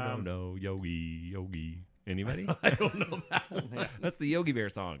someone you don't know. Yogi. Anybody? I don't know that one. That's the Yogi Bear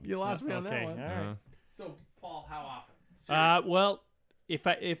song. You lost me on that Okay, one. all right. So, Paul, how often? Well, if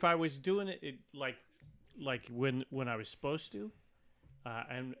I was doing it like when I was supposed to,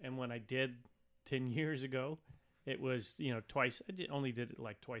 and when I did 10 years ago, it was twice. I only did it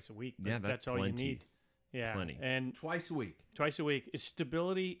like twice a week. But Yeah, that's all plenty. you need. Yeah, Plenty. and Twice a week. twice a week is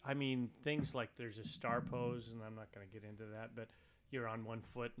stability. I mean, things like there's a star pose, and I'm not going to get into that, but you're on one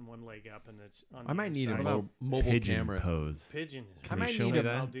foot and one leg up, and it's on. I the might need a inside. mobile Pigeon camera. pose. Pigeon. Can I you might show need me a-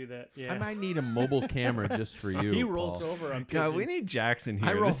 that? I'll do that. Yeah, I might need a mobile camera just for you. he rolls Paul. over on pigeon. God, we need Jackson here.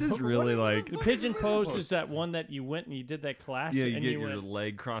 I roll- This is really like The pigeon pose is that one that you went and you did that class. you and get you your went,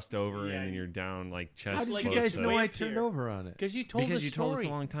 leg crossed over Yeah. and then you're down like chest. How did like you close guys to- know I way up turned here. over on it? because you told Because the you story. told us a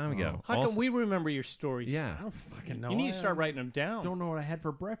long time ago. How Also- come we remember your stories? Yeah. I don't fucking know. You need I to start writing them down. don't know what I had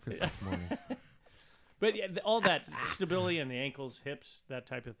for breakfast this morning. But yeah, all that stability in the ankles, hips, that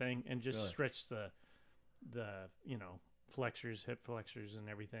type of thing, and just stretch the flexors, hip flexors, and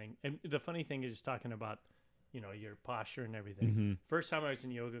everything. And the funny thing is talking about your posture and everything. Mm-hmm. First time I was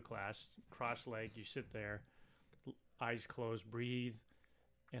in yoga class, cross-legged, you sit there, eyes closed, breathe,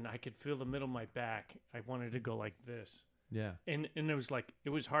 and I could feel the middle of my back. I wanted to go like this. Yeah. And it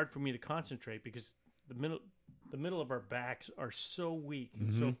was hard for me to concentrate because the middle of our backs are so weak,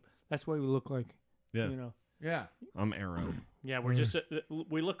 and so that's why we look like Yeah. Yeah. I'm arrow. yeah, we're just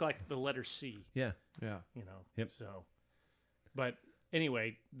we look like the letter C, Yeah. Yeah. Yep. So, but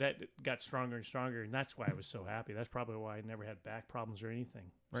anyway, that got stronger and stronger, and that's why I was so happy. That's probably why I never had back problems or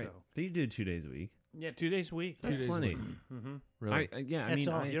anything. Right. So, They do 2 days a week. yeah, 2 days a week. That's days a plenty. Mm-hmm. Really? Yeah. I That's mean,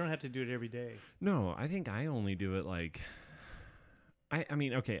 all. You don't have to do it every day. no, I think I only do it like. I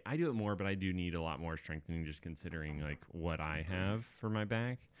mean, okay, I do it more, but I do need a lot more strengthening just considering like what I have for my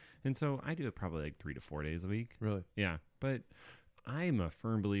back. And so I do it probably like 3 to 4 days a week. Really? Yeah. But I'm a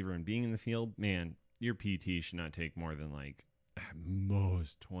firm believer in being in the field. Man, your PT should not take more than like at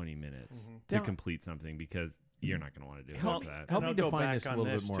most 20 minutes to Now- complete something because you're not going to want to do it Help like me- that. help And me I'll go define back this a on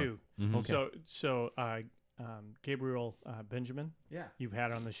little bit this, more. too. Okay. So Gabriel Benjamin, Yeah. you've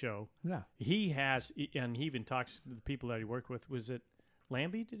had on the show. Yeah. He has, and he even talks to the people that he worked with. Was it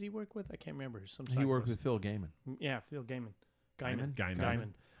Lambie? Did he work with? I can't remember. Some He worked cyclist. with Phil Gaiman. Yeah, Phil Gaiman. Gaiman? Gaiman.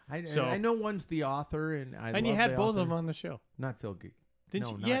 I know one's the author, and and you love had the both author. of them on the show. Not Phil. Didn't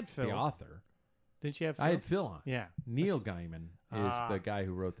no, you? not You had Phil. the author. Didn't you have Phil? I had Phil on. Yeah. Neil Gaiman is Ah. the guy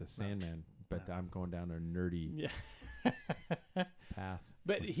who wrote the Sandman, but I'm going down a nerdy Yeah. path.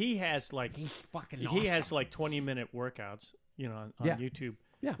 But he has like he has like 20-minute workouts, on Yeah. YouTube.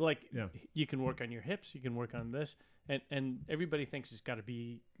 Yeah. Like Yeah. you can work on your hips, you can work on this, and everybody thinks it's got to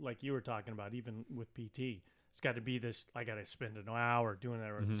be like you were talking about, even with PT. It's got to be this. I got to spend an hour doing that,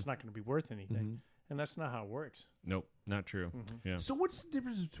 or it's not going to be worth anything. And that's not how it works. Nope, not true. Yeah. So what's the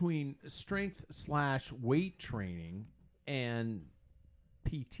difference between strength/weight training and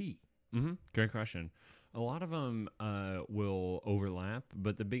PT? Great question. A lot of them will overlap,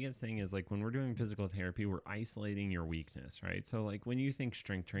 but the biggest thing is like when we're doing physical therapy, we're isolating your weakness, right? So like when you think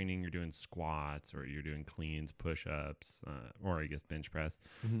strength training, you're doing squats or you're doing cleans, push-ups, or I guess bench press.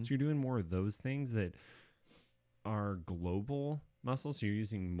 So you're doing more of those things that are global muscles. So you're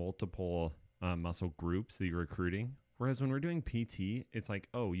using multiple muscle groups that you're recruiting. Whereas when we're doing PT, it's like,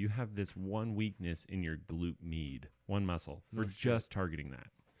 oh, you have this one weakness in your glute med, one muscle. We're just targeting that.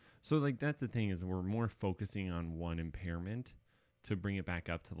 So like that's the thing is we're more focusing on one impairment to bring it back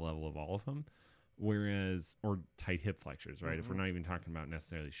up to the level of all of them. Whereas, or tight hip flexors, right? If we're not even talking about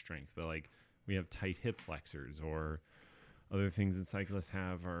necessarily strength, but like we have tight hip flexors or other things that cyclists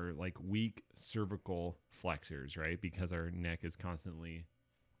have are like weak cervical flexors, right? Because our neck is constantly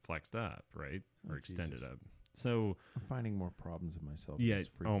flexed up, right? Or extended Jesus. up. So I'm finding more problems in myself. yeah, It's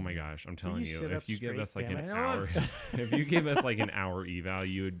freaking oh my me out. gosh, I'm telling you you, sit if up you give straight, us like damn an it? hour, if you give us like an hour eval,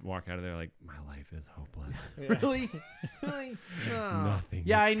 you would walk out of there like, my life is hopeless. Really? Really? Oh. Nothing.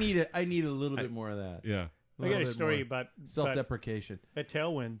 Yeah, I need a little bit more of that. Yeah. I got a story about self-deprecation. At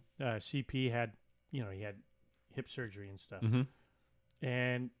Tailwind, CP had, he had hip surgery and stuff.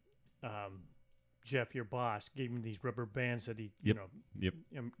 And Jeff, your boss, gave him these rubber bands that he,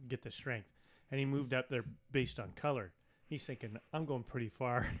 get the strength. And he moved up there based on color. He's thinking, I'm going pretty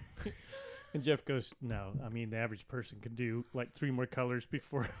far. And Jeff goes, no, I mean, the average person can do like 3 more colors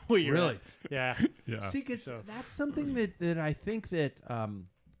before you're Really? Yeah. Yeah. See, because that's something that I think that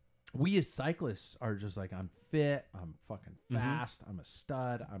we as cyclists are just like, I'm fit, I'm fucking fast, I'm a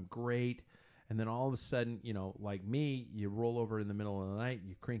stud, I'm great. And then all of a sudden, like me, you roll over in the middle of the night,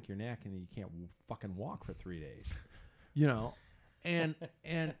 you crink your neck, and then you can't fucking walk for 3 days. And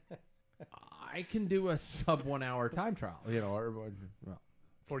I can do a sub 1 hour time trial, or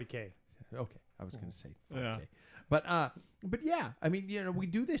 40K. Okay, I was going to say 5K. Yeah. But yeah, I mean, we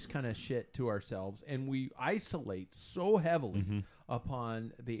do this kind of shit to ourselves, and we isolate so heavily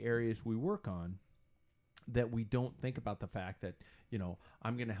upon the areas we work on that we don't think about the fact that,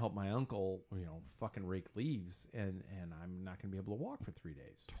 I'm going to help my uncle, fucking rake leaves, and I'm not going to be able to walk for 3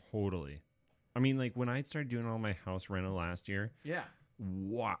 days. Totally. I mean, like when I started doing all my house rental last year, Yeah.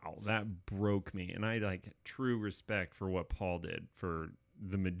 wow, that broke me. And I had like true respect for what Paul did for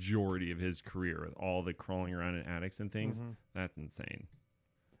the majority of his career with all the crawling around in attics and things. That's insane.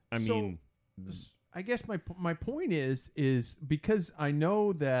 I mean, I guess my point is because I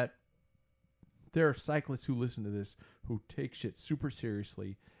know that there are cyclists who listen to this who take shit super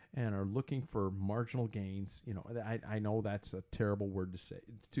seriously and are looking for marginal gains. I know that's a terrible word to say,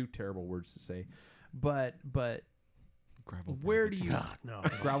 2 terrible words to say, but gravel where do privateer.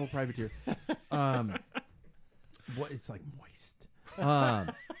 you gravel privateer? What it's like moist.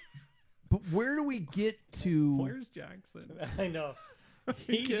 But where do we get to? Where's Jackson? I know.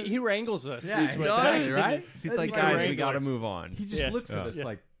 He wrangles us. Yeah, is what exactly, right? He's That's like, my guys, we wrangler. got to move on. He just Yes. looks at us Yeah.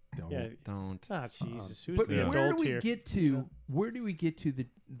 like, don't. Yeah. Don't. Ah, Jesus. Who's But the where adult do we here? get to? Where do we get to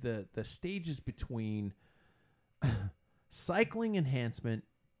the stages between cycling enhancement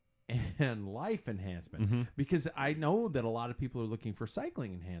and life enhancement? Because I know that a lot of people are looking for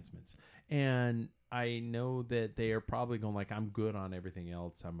cycling enhancements, and I know that they are probably going like, I'm good on everything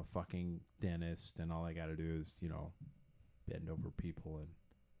else. I'm a fucking dentist, and all I got to do is bend over people and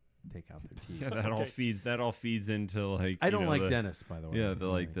take out their teeth. Yeah, that all feeds into like I don't like the, dentists, by the way. Yeah, the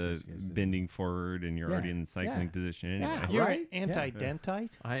in case you guys didn't bending forward and you're Yeah, already in the cycling yeah. position. Yeah. Anyway. You're right?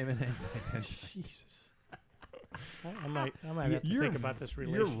 anti-dentite? I am an anti-dentist. Jesus. I might have to think about this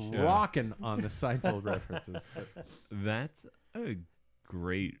relationship. You're rocking on the Seinfeld references. But That's a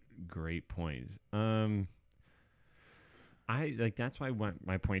great point. I like that's why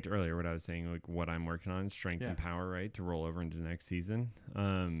my point earlier, what I was saying, like what I'm working on, strength and power, right, to roll over into next season.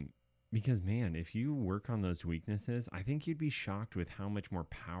 Because man, if you work on those weaknesses, I think you'd be shocked with how much more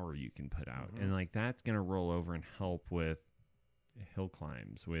power you can put out, and like that's gonna roll over and help with hill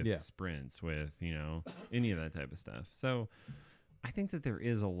climbs, with sprints, with any of that type of stuff. So I think that there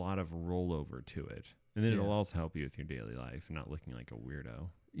is a lot of rollover to it. And then Yeah. it'll also help you with your daily life and not looking like a weirdo.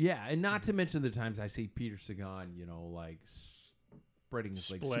 Yeah, and not to mention the times I see Peter Sagan, like spreading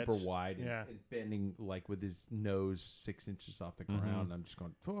his legs super Splits. wide and, Yeah. and bending like with his nose 6 inches off the ground. I'm just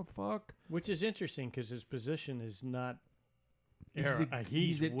going, oh, fuck. Which is interesting because his position is not.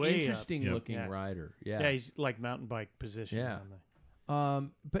 He's an way up. interesting Yep. looking Yeah. rider. Yeah, he's like mountain bike position. Yeah. on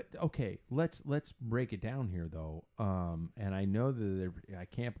the- But okay, let's break it down here though. And I know that I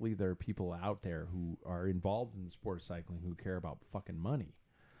can't believe there are people out there who are involved in the sport of cycling who care about fucking money.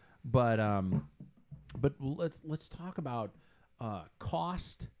 But let's talk about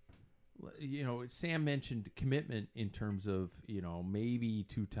cost. Sam mentioned commitment in terms of maybe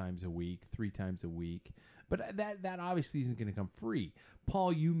 2 times a week, 3 times a week. But that obviously isn't going to come free.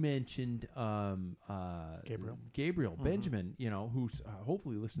 Paul, you mentioned Gabriel Benjamin, who's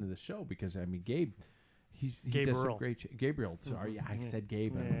hopefully listening to the show because Gabe, he does some great. Gabriel, sorry, I said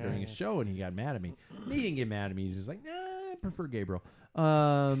Gabe during a show and he got mad at me. He didn't get mad at me. He's just like, nah, I prefer Gabriel.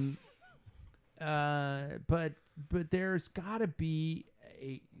 But there's got to be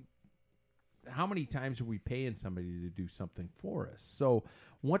how many times are we paying somebody to do something for us? So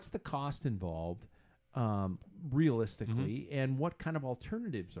what's the cost involved? Realistically, and what kind of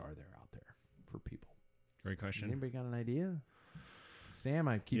alternatives are there out there for people? Great question. Anybody got an idea? Sam,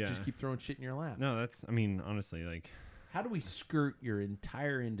 I just keep throwing shit in your lap. No, honestly, like, how do we skirt your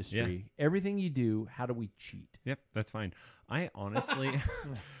entire industry? Everything you do, how do we cheat? Yep, that's fine. I honestly,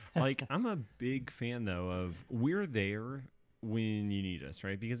 I'm a big fan though of we're there when you need us,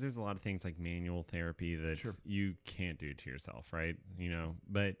 right? Because there's a lot of things like manual therapy that you can't do to yourself, right?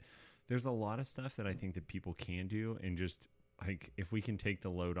 But there's a lot of stuff that I think that people can do, and just like if we can take the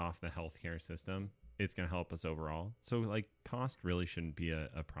load off the healthcare system, it's going to help us overall. So like cost really shouldn't be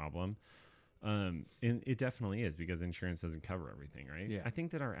a problem. And it definitely is because insurance doesn't cover everything, right? Yeah. I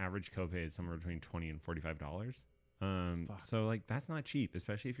think that our average copay is somewhere between $20 and $45. So like that's not cheap,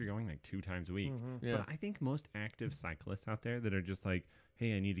 especially if you're going like 2 times a week. Yeah. But I think most active cyclists out there that are just like,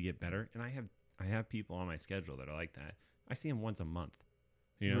 hey, I need to get better. And I have people on my schedule that are like that. I see them once a month.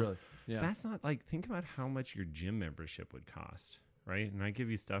 Really? Yeah. That's not like, think about how much your gym membership would cost, right? And I give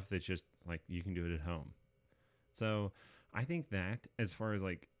you stuff that's just like you can do it at home. So I think that as far as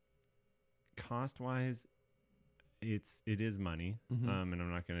like cost wise, it is money. And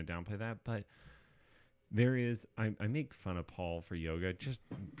I'm not going to downplay that, but there is, I make fun of Paul for yoga just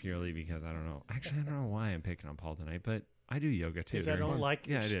purely because I don't know. Actually, I don't know why I'm picking on Paul tonight, but I do yoga too. Because I don't like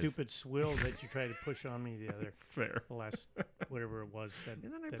your it is. stupid swill that you tried to push on me the other Fair. the last whatever it was. And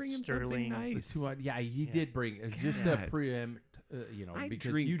then I that bring him Sterling. something nice. He did bring just a preempt, I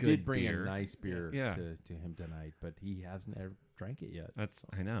because drink you good did bring beer. a nice beer Yeah. to him tonight, but he hasn't ever drank it yet.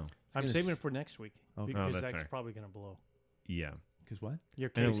 I know. I'm gonna saving s- it for next week Okay. because Oh, that's that's fair. probably going to blow. Yeah. Because what?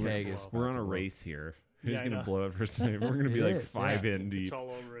 Your I know keg's gonna keg blow. is- We're on a to blow. race here. Who's Yeah, I going to know. blow it first time? We're going to be It like is, 5 yeah. in deep. It's all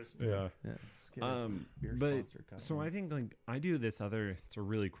over us. Yeah. Beer But sponsor coming. so I think like I do this it's a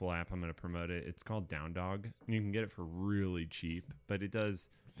really cool app. I'm going to promote it. It's called Down Dog. And you can get it for really cheap, but it does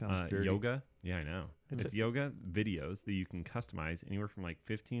Sounds dirty. yoga. Yeah, I know. It's It's yoga videos that you can customize anywhere from like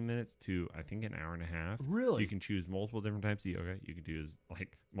 15 minutes to I think an hour and a half. Really? You can choose multiple different types of yoga. You can choose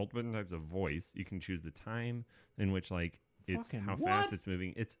like multiple different types of voice. You can choose the time in which like it's Fucking how what? fast it's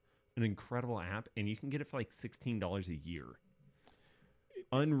moving. It's an incredible app, and you can get it for like $16 a year.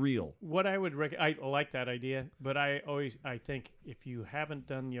 Unreal. What I would I like that idea, but I think if you haven't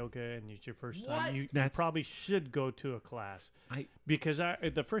done yoga and it's your first time, you probably should go to a class. Because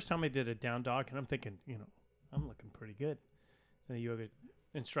the first time I did a down dog, and I'm thinking, I'm looking pretty good. And the yoga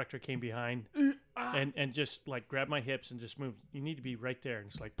instructor came behind and just like grabbed my hips and just moved. You need to be right there. And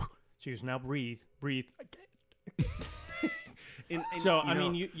it's like, she goes, now breathe. I can't. And So I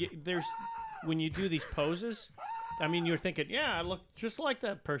mean, you there's when you do these poses, I mean, you're thinking, yeah, I look just like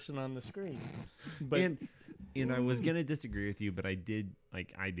that person on the screen. But and I was gonna disagree with you, but I do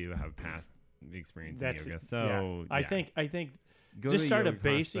have past experience in yoga. So I think Go just to start a yoga class,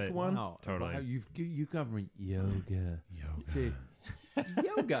 basic but- one. Wow. Totally. Wow, you come from yoga to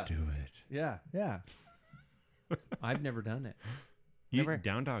yoga. Do it. Yeah. I've never done it. You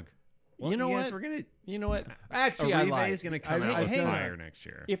down dog. Well, You know yes, what? we're gonna. You know what? Actually, I Arrive lied. is gonna come I've- out I've with done it. fire next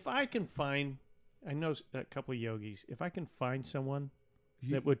year. If I can find, I know a couple of yogis. If I can find someone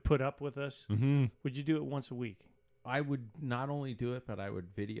that would put up with us, Mm-hmm. would you do it once a week? I would not only do it, but I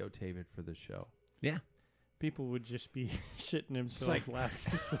would videotape it for the show. Yeah. People would just be shitting themselves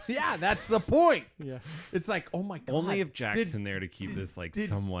laughing. Yeah, that's the point. Yeah. It's like, oh my god. Only if Jack's did, in there to keep this like did-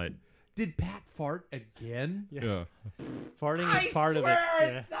 somewhat. Did Pat fart again? Yeah. Farting is part of it.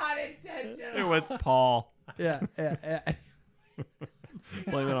 Yeah. not intentional. It was Paul. Yeah.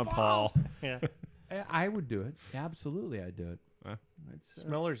 Blame it on Paul. Yeah. I would do it. Absolutely, I'd do it.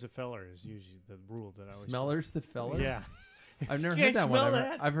 Smeller's the feller is usually the rule that I always. Smeller's the feller. Yeah. I've never Can't heard that one. smell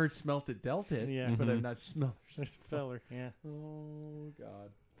that. I've heard smelt it, dealt it. Yeah. But I've not smellers. There's the feller. Yeah. Oh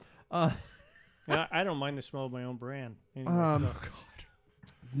God. I don't mind the smell of my own brand. Anyway, God.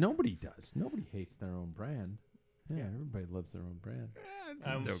 Nobody does. Nobody hates their own brand. Yeah, everybody loves their own brand.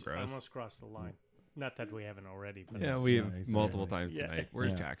 I almost crossed the line. Not that we haven't already. But Yeah, we have multiple times tonight.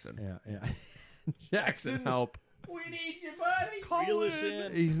 Where's Jackson? Yeah. Jackson, help. We need you, buddy. Reel us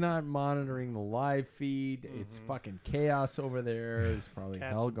in. He's not monitoring the live feed. It's fucking chaos over there. It's probably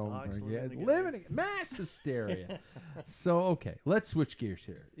Cats hell and going dogs on. living together. Living mass hysteria. So okay, let's switch gears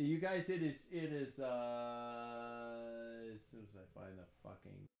here. You guys, it is as soon as I find the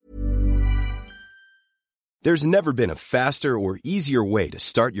fucking There's never been a faster or easier way to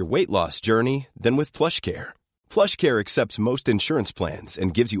start your weight loss journey than with PlushCare. PlushCare accepts most insurance plans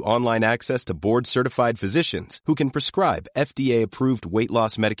and gives you online access to board-certified physicians who can prescribe FDA-approved weight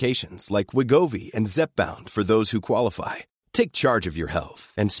loss medications like Wegovy and Zepbound for those who qualify. Take charge of your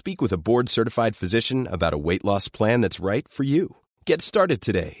health and speak with a board-certified physician about a weight loss plan that's right for you. Get started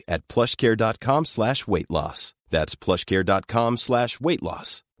today at plushcare.com/weight loss. That's plushcare.com/weight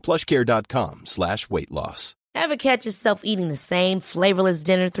loss. plushcare.com/weight loss. Ever catch yourself eating the same flavorless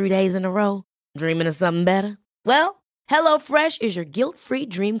dinner 3 days in a row? Dreaming of something better? Well, HelloFresh is your guilt-free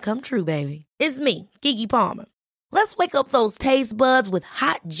dream come true, baby. It's me, Keke Palmer. Let's wake up those taste buds with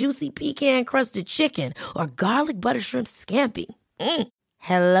hot, juicy pecan-crusted chicken or garlic butter shrimp scampi.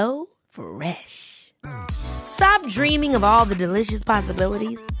 Hello Fresh. Stop dreaming of all the delicious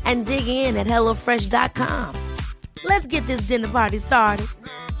possibilities and dig in at HelloFresh.com. Let's get this dinner party started.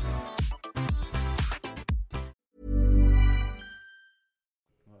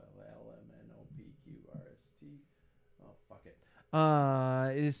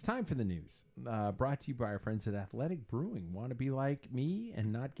 It is time for the news. Brought to you by our friends at Athletic Brewing. Want to be like me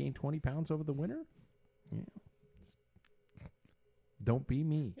and not gain 20 pounds over the winter? Yeah. Don't be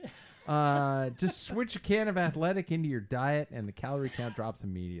me. Just switch a can of Athletic into your diet and the calorie count drops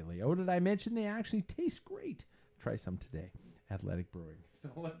immediately. Oh, did I mention they actually taste great? Try some today. Athletic Brewing.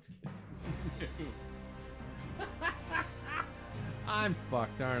 So let's get to the news. I'm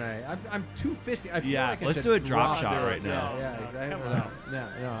fucked, aren't I? I'm too fishy. I feel like I let's should do a drop shot there. right now. Yeah, exactly. Come on.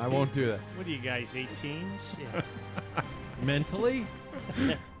 No, I won't do that. What are you guys, 18? Shit. Mentally?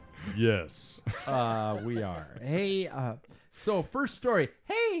 Yes. We are. Hey, so first story.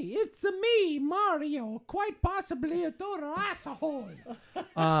 Hey, it's me, Mario. Quite possibly a total asshole.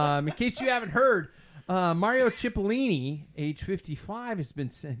 In case you haven't heard, Mario Cipollini, age 55, has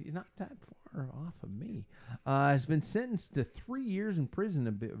been not that far off of me. Has been sentenced to 3 years in prison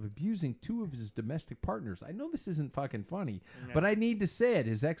of abusing two of his domestic partners. I know this isn't fucking funny, but I need to say it.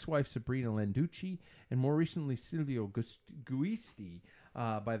 His ex-wife Sabrina Lenducci and more recently Silvio Guisti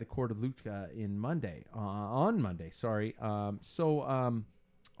by the court of Lucca on Monday.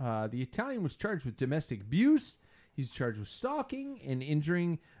 The Italian was charged with domestic abuse. He's charged with stalking and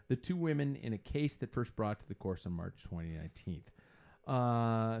injuring the two women in a case that first brought to the court on March 2019.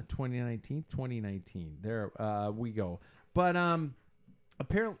 2019. There we go. But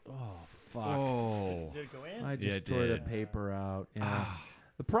apparently, oh fuck! Oh, Did it go in? I just it tore the did. paper out. Yeah.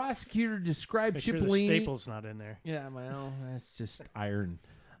 The prosecutor described Make sure the Cipollini. staple's not in there. Yeah, well, that's just iron.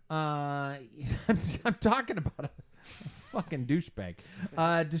 I'm talking about a fucking douchebag.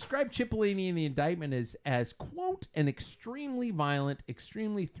 Described Cipollini in the indictment as quote, an extremely violent,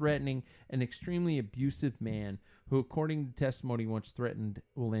 extremely threatening, and extremely abusive man who, according to testimony, once threatened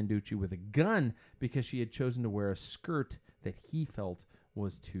Landucci with a gun because she had chosen to wear a skirt that he felt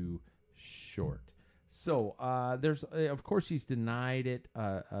was too short. So there's, of course, he's denied it,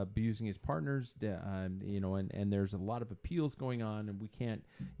 abusing his partners, and there's a lot of appeals going on, and we can't,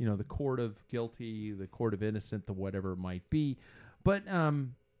 the court of guilty, the court of innocent, the whatever it might be. But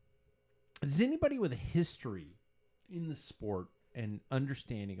does anybody with a history in the sport and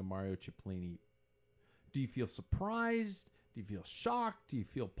understanding of Mario Cipollini, do you feel surprised? Do you feel shocked? Do you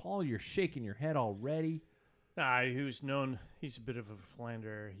feel, Paul, you're shaking your head already? He was known, he's a bit of a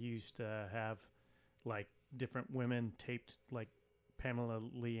philanderer. He used to have like different women taped, like Pamela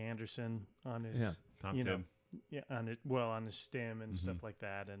Lee Anderson on his, Top you know, tip. on his stem and stuff like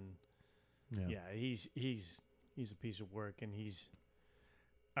that. And he's a piece of work. And he's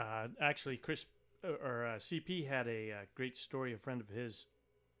actually CP had a great story. A friend of his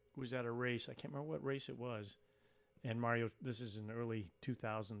was at a race. I can't remember what race it was. And Mario, this is in the early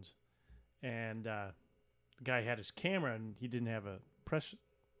 2000s, and the guy had his camera and he didn't have a press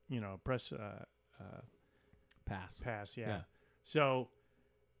pass. Pass. Yeah. So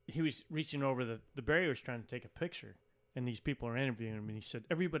he was reaching over the barriers trying to take a picture, and these people are interviewing him, and he said,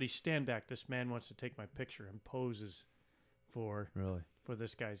 "Everybody stand back. This man wants to take my picture," and poses for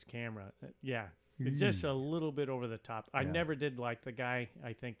this guy's camera. Yeah, it's just a little bit over the top. I never did like the guy.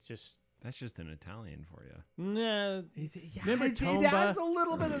 I think that's just an Italian for you. Nah, remember Tomba? It has a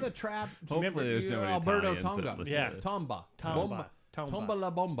little bit of the trap. Hopefully there's no Alberto Italians Tonga. that listen Yeah, to this. Tomba la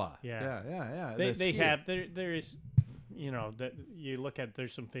Bomba. Yeah. The They skier. have there is, that you look at.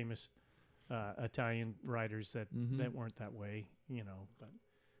 There's some famous Italian riders that weren't that way. But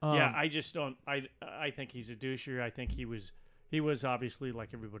I just don't. I think he's a doucher. I think he was obviously, like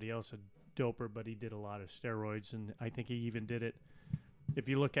everybody else, a doper, but he did a lot of steroids, and I think he even did it. If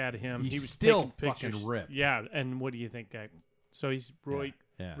you look at him, he was still taking pictures. fucking ripped. Yeah, and what do you think? So he's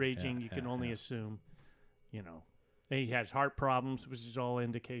raging. You can only yeah. assume, he has heart problems, which is all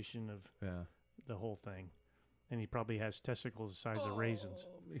indication of the whole thing, and he probably has testicles the size of raisins.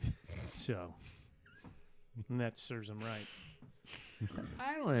 So, and that serves him right.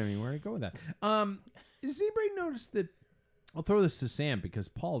 I don't have anywhere to go with that. Does anybody notice that? I'll throw this to Sam because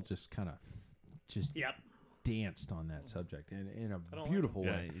Paul just kind of danced on that subject in a beautiful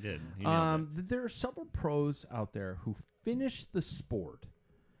way. Yeah, he did. He nailed it. There are several pros out there who finish the sport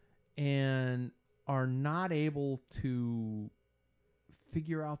and are not able to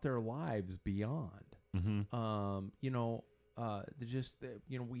figure out their lives beyond. Mm-hmm.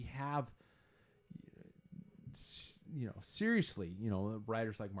 We have, seriously,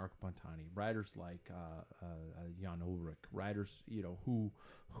 riders like Marco Pantani, riders like Jan Ulrich, riders,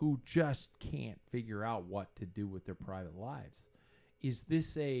 who just can't figure out what to do with their private lives. Is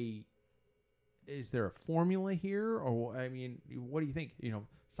there a formula here, or what do you think?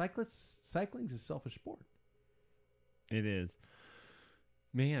 Cycling's a selfish sport. It is,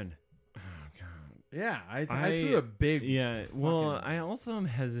 man. Oh God. Yeah, I threw a big. Yeah, well, I also am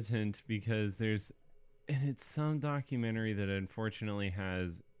hesitant because and it's some documentary that unfortunately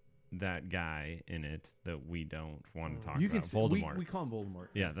has that guy in it that we don't want to talk about. Voldemort. We call him Voldemort.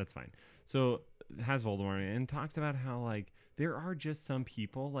 Yeah, that's fine. So it has Voldemort and talks about how there are just some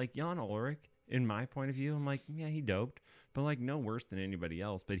people like Jan Ulrich. In my point of view, I'm like, yeah, he doped, but no worse than anybody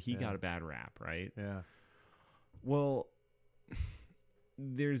else. But he got a bad rap, right? Yeah. Well,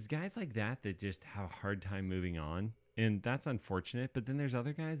 there's guys like that just have a hard time moving on, and that's unfortunate. But then there's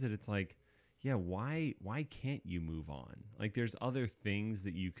other guys that it's like, yeah, why can't you move on? There's other things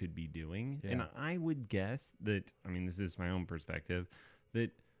that you could be doing. Yeah. And I would guess that, this is my own perspective,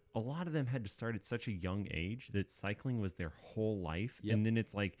 that a lot of them had to start at such a young age that cycling was their whole life. Yep. And then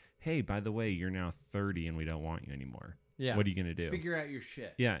it's like, hey, by the way, you're now 30 and we don't want you anymore. Yeah. What are you going to do? Figure out your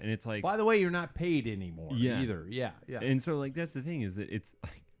shit. Yeah. And it's like, by the way, you're not paid anymore either. Yeah. Yeah. And so that's the thing is that it's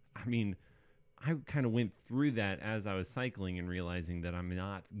I kind of went through that as I was cycling and realizing that I'm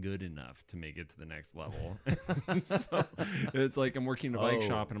not good enough to make it to the next level. So it's like I'm working in a bike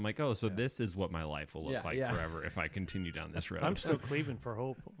shop and I'm like, this is what my life will look like forever if I continue down this road. I'm still cleaving for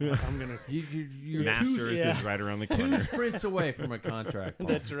hope. I'm going to... Your Masters is right around the corner. 2 sprints away from a contract. Paul.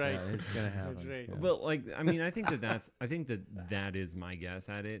 That's right. Yeah, it's going to happen. That's right. Yeah. Well, I think that is my guess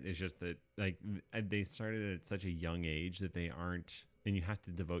at it. It's just that they started at such a young age that they aren't... And you have to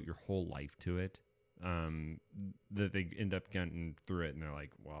devote your whole life to it, that they end up getting through it, and they're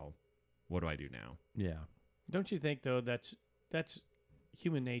like, well, what do I do now? Yeah. Don't you think, though, that's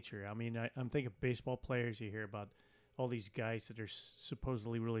human nature? I'm thinking of baseball players. You hear about all these guys that are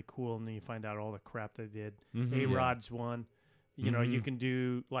supposedly really cool, and then you find out all the crap they did. Mm-hmm. A-Rod's one. You can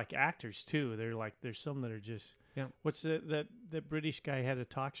do, actors, too. They're there's some that are just... Yeah. What's that British guy had a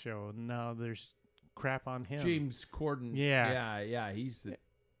talk show, and now there's... crap on him. James Corden. Yeah, he's a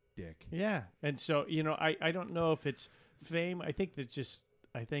dick. Yeah. And so, I don't know if it's fame. I think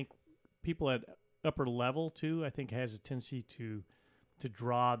people at upper level too, I think has a tendency to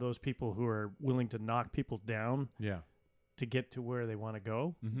draw those people who are willing to knock people down. Yeah. To get to where they want to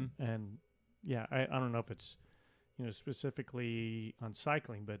go. Mm-hmm. And yeah, I don't know if it's specifically on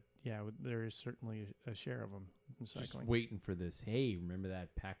cycling, but yeah, there is certainly a share of them in cycling. Just waiting for this. Hey, remember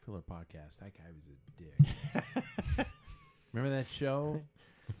that Pack Filler podcast? That guy was a dick. Remember that show?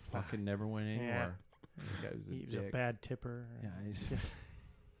 Fucking never went anywhere. Yeah. That guy was he was a bad tipper. Yeah,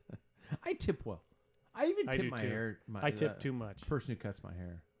 I tip well. I even tip my hair. I tip too much. Person who cuts my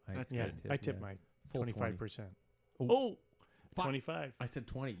hair. I tip my 25%. Oh, 25. I said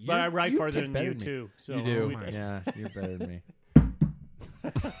 20. But I ride farther than you too. So you do. Yeah, you're better than me.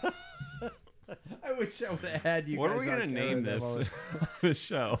 I wish I would have had you. What are we gonna name this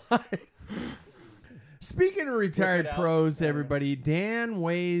show? Speaking of retired out. pros, everybody, Dan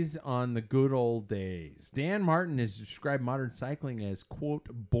weighs on the good old days. Dan Martin has described modern cycling as, quote,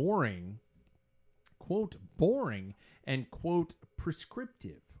 boring, and, quote,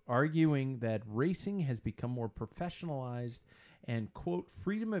 prescriptive, arguing that racing has become more professionalized and, quote,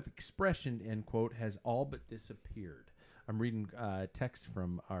 freedom of expression, end quote, has all but disappeared. I'm reading text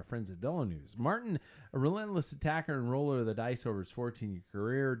from our friends at Velo News. Martin, a relentless attacker and roller of the dice over his 14-year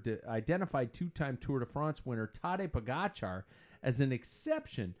career, identified two-time Tour de France winner Tadej Pogacar as an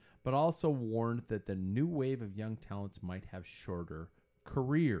exception, but also warned that the new wave of young talents might have shorter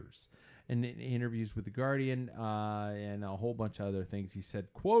careers. And in interviews with The Guardian and a whole bunch of other things, he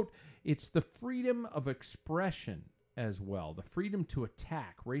said, quote, "It's the freedom of expression as well, the freedom to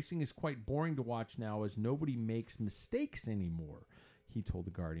attack. Racing is quite boring to watch now as nobody makes mistakes anymore," he told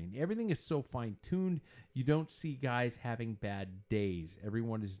The Guardian. "Everything is so fine-tuned, you don't see guys having bad days.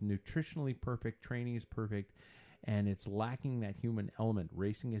 Everyone is nutritionally perfect, training is perfect, and it's lacking that human element.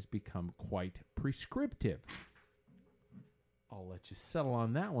 Racing has become quite prescriptive." I'll let you settle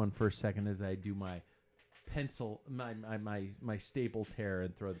on that one for a second as I do my pencil, my staple tear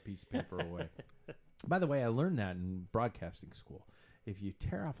and throw the piece of paper away. By the way, I learned that in broadcasting school. If you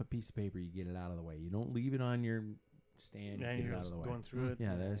tear off a piece of paper, you get it out of the way. You don't leave it on your stand. You get it out of the way. Going through it.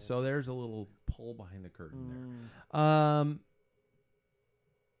 Yeah, there's a little pull behind the curtain there.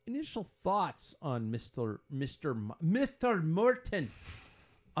 Initial thoughts on Mr. Morton.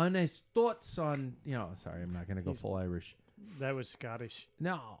 On his thoughts on, sorry, I'm not going to go full Irish. That was Scottish.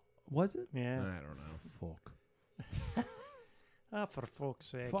 No, was it? Yeah. I don't know. Fuck. For fuck's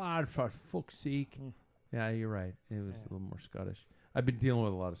sake. For fuck's sake. Yeah, you're right. It was a little more Scottish. I've been dealing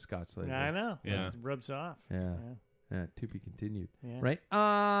with a lot of Scots lately. I know. Yeah. It rubs off. Yeah. To be continued. Yeah. Right?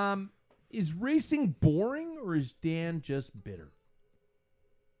 Is racing boring or is Dan just bitter?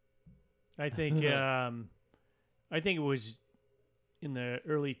 I think it was in the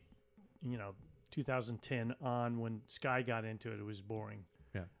early, 2010 on when Sky got into it. It was boring.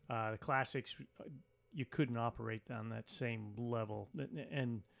 Yeah. The classics, you couldn't operate on that same level,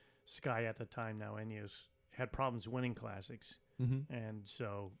 and Sky at the time, now Ineos, had problems winning classics, and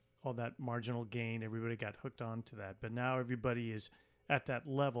so all that marginal gain, everybody got hooked on to that. But now everybody is at that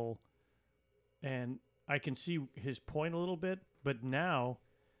level, and I can see his point a little bit. But now,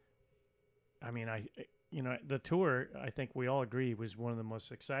 I mean, the Tour, I think we all agree, was one of the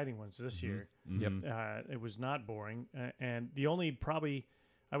most exciting ones this year. Yep. It was not boring. And the only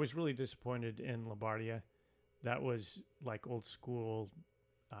I was really disappointed in Lombardia. That was like old school.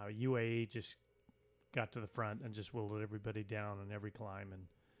 UAE just got to the front and just willed everybody down on every climb.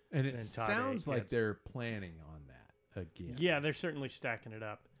 And it sounds like they're planning on that again. Yeah, they're certainly stacking it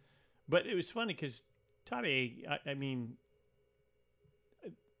up. But it was funny because Tadej,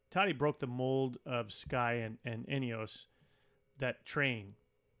 Tadej broke the mold of Sky and Ineos that train,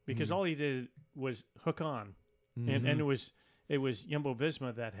 because all he did was hook on, and it was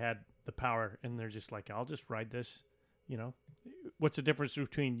Jumbo-Visma that had the power, and they're just like, I'll just ride this. What's the difference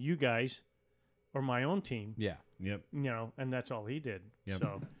between you guys or my own team? Yeah. Yep. And that's all he did. Yep.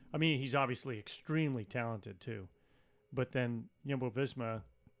 So I mean, he's obviously extremely talented too, but then Jumbo-Visma,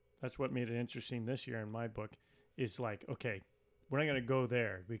 that's what made it interesting this year in my book, is like, okay, we're not going to go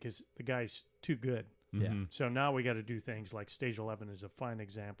there because the guy's too good. Yeah. So now we got to do things like Stage 11 is a fine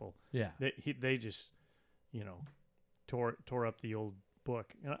example. Yeah. They just, tore up the old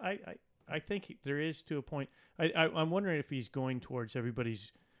book. And I think there is, to a point. I'm wondering if he's going towards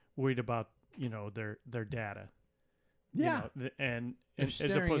everybody's worried about their data. Yeah. And They're as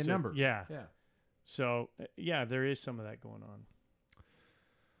staring opposed at numbers. to yeah. Yeah. So there is some of that going on.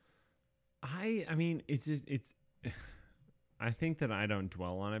 I mean, it's I think that I don't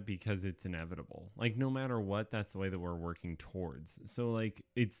dwell on it because it's inevitable. Like, no matter what, that's the way that we're working towards. So, like,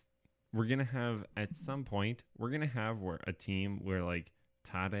 we're going to have, at some point, we're going to have a team where, like,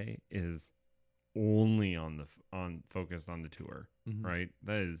 Tadej is only focused on the Tour, right?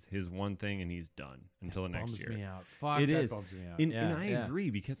 That is his one thing, and he's done until the next year. Bums me out. Fuck, It that is. bums me out. And I agree,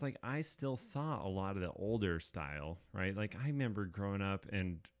 because like I still saw a lot of the older style, right? Like I remember growing up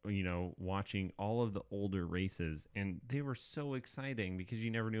and watching all of the older races, and they were so exciting because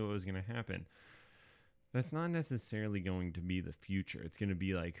you never knew what was going to happen. That's not necessarily going to be the future. It's going to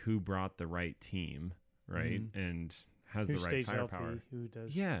be like who brought the right team, right? And has Who the right stays firepower. LT, who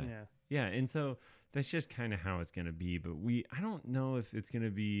does? Yeah, and so that's just kind of how it's going to be. But I don't know if it's going to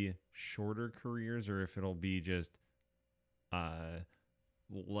be shorter careers or if it'll be just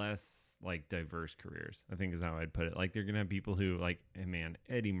less like diverse careers, I think is how I'd put it. Like they're going to have people who like, hey, man,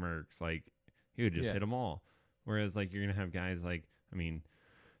 Eddie Merckx, like he would just hit them all. Whereas like you're going to have guys like, I mean,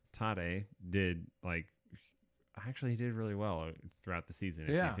 Tade did actually he did really well throughout the season.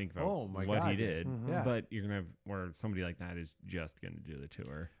 If you think about what he did, but you're gonna have where somebody like that is just gonna do the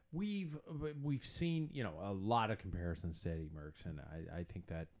tour. We've seen a lot of comparisons to Eddie Merckx, and I think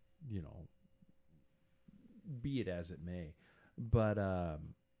that be it as it may, but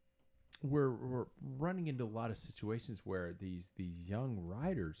we're running into a lot of situations where these young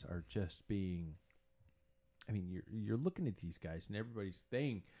riders are just being. I mean, you're looking at these guys, and everybody's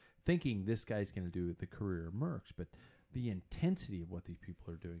thinking this guy's going to do the career of Merckx, but the intensity of what these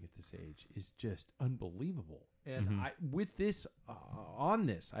people are doing at this age is just unbelievable. And with this, on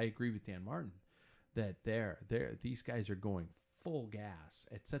this, I agree with Dan Martin that these guys are going full gas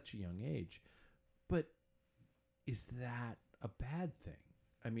at such a young age. But is that a bad thing?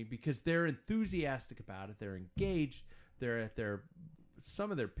 I mean, because they're enthusiastic about it, they're engaged, they're at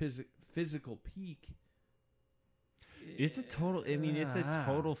some of their physical peak. It's a total. I mean, it's a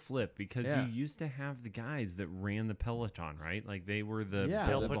total flip because you used to have the guys that ran the peloton, right? Like they were the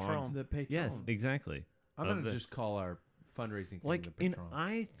Patron. The patrons. Yes, exactly. I'm going to just call our fundraising thing the and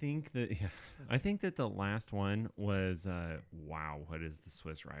Patron. I think that the last one was wow. What is the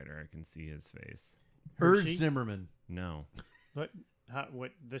Swiss rider? I can see his face. Urs Zimmerman. No. What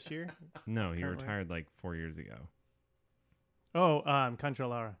this year? No, he retired like 4 years ago. Oh,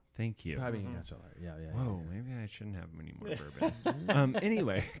 Cancellara. Thank you. Fabian Cancellara. Yeah. Whoa, maybe I shouldn't have any more bourbon.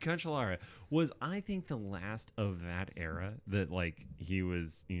 Anyway, Cancellara was, I think, the last of that era that, like, he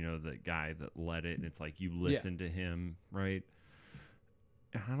was, the guy that led it, and it's like you listen to him, right?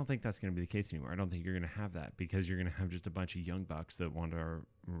 And I don't think that's going to be the case anymore. I don't think you're going to have that because you're going to have just a bunch of young bucks that want to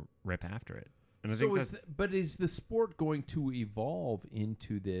rip after it. And I think but is the sport going to evolve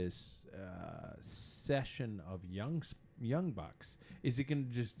into this session of young bucks? Is it going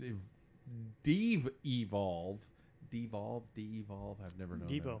to just de-evolve? I've never known.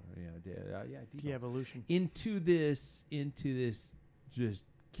 Devo. Devo. De-evolution. Into this just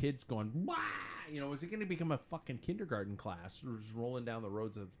kids going, wah! Is it going to become a fucking kindergarten class just rolling down the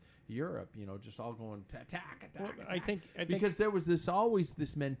roads of Europe, just all going attack. Well, I think because there was always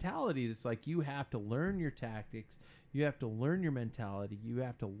this mentality that's like you have to learn your tactics, you have to learn your mentality, you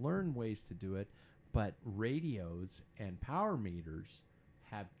have to learn ways to do it. But radios and power meters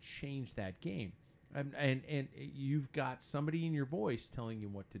have changed that game, and you've got somebody in your voice telling you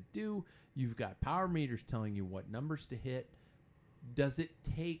what to do. You've got power meters telling you what numbers to hit. Does it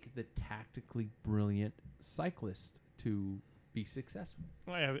take the tactically brilliant cyclist to be successful?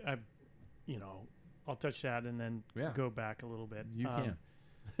 I'll touch that and then go back a little bit. You can.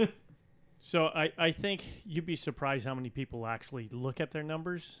 So I think you'd be surprised how many people actually look at their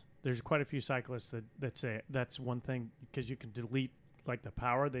numbers. There's quite a few cyclists that say that's one thing because you can delete like the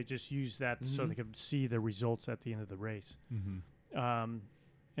power. They just use that so they can see the results at the end of the race. And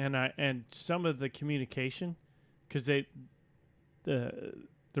some of the communication because they're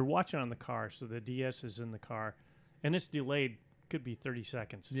watching on the car, so the DS is in the car, and it's delayed. Could be 30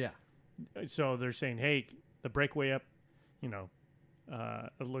 seconds. Yeah. So they're saying, hey, the breakaway up,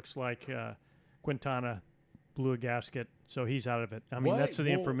 it looks like Quintana blew a gasket, so he's out of it. I mean, that's the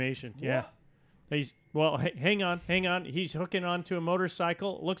information. What? Yeah. Hang on. He's hooking onto a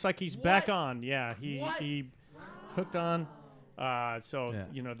motorcycle. Looks like he's back on. Yeah, he hooked on.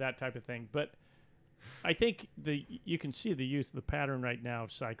 That type of thing. But I think you can see the youth, the pattern right now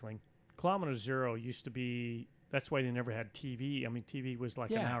of cycling. Kilometer Zero used to be. That's why they never had TV. I mean, TV was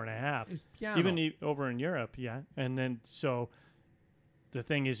like an hour and a half. Even over in Europe, And then so the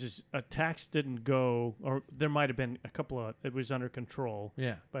thing is a tax didn't go, or there might have been a couple of. It was under control.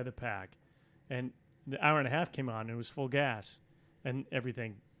 By the pack, and the hour and a half came on. And it was full gas, and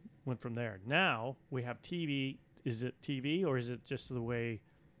everything went from there. Now we have TV. Is it TV or is it just the way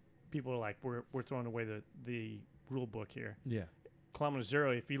people are like we're throwing away the rule book here? Yeah. Kilometer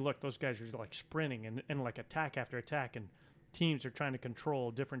Zero, if you look, those guys are like sprinting and like attack after attack, and teams are trying to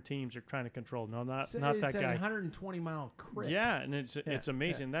control. Different teams are trying to control. No, not that guy. 120-mile crit. Yeah, and it's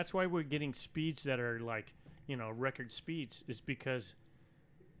amazing. Yeah. That's why we're getting speeds that are like record speeds. Is because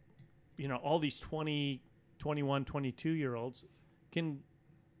all these 20, 21, 22-year-olds can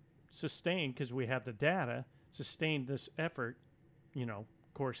sustain because we have the data. Sustain this effort. Of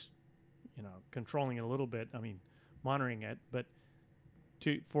course, controlling it a little bit. I mean, monitoring it, but.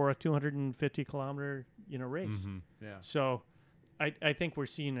 For a 250 kilometer race. Yeah. So I think we're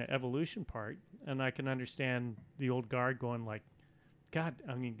seeing an evolution part, and I can understand the old guard going like, God,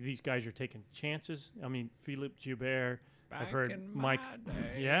 I mean, these guys are taking chances. I mean, Philippe Gilbert, I've heard Mike.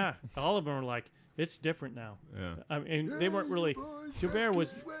 Yeah, all of them are like, it's different now. Yeah. I mean, they weren't really. Gilbert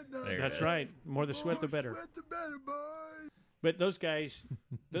was. That's right. More the sweat, the better. But those guys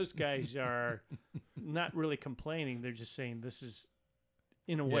are not really complaining. They're just saying this is,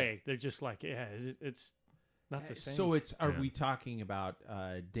 in a way, they're just like, it's not the same. So are we talking about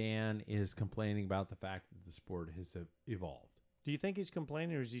Dan is complaining about the fact that the sport has evolved? Do you think he's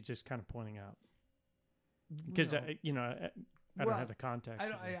complaining, or is he just kind of pointing out? Because I don't have the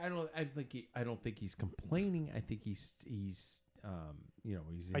context. I don't think he's complaining. I think he's he's I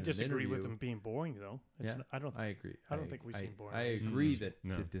in disagree an with interview. him being boring, though. I agree. I don't think we've seen boring. I races. agree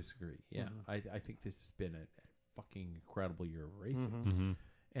No. to disagree. Yeah, I think this has been a fucking incredible year of racing, Mm-hmm.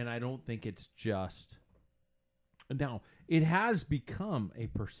 and I don't think it's just. Now it has become a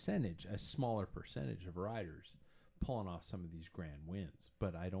smaller percentage of riders pulling off some of these grand wins,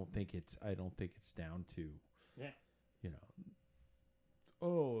 but I don't think it's down to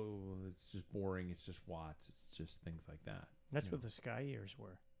it's just boring. It's just Watts. It's just things like that. That's what the Sky years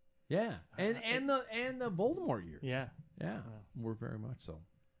were. Yeah, and the Voldemort years. Yeah. We're very much so.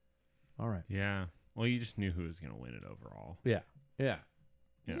 All right. Yeah. Well, you just knew who was going to win it overall. Yeah. Yeah.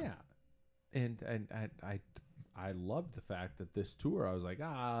 And I loved the fact that this tour, I was like,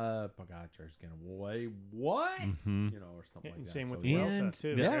 Pogacar's going to weigh what? Mm-hmm. Or something like And that. same with So, the Vuelta,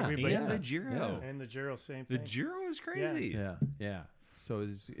 too. Everybody- and the Giro. And the Giro, same The thing. Giro is crazy. Yeah. So it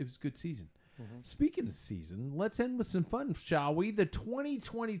was a good season. Mm-hmm. Speaking of season, let's end with some fun, shall we? The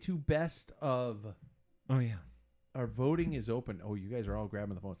 2022 best of Oh, yeah. our voting is open. Oh, you guys are all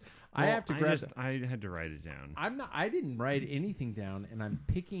grabbing the phones. I Well, have to grab. I had to write it down. I didn't write anything down, and I'm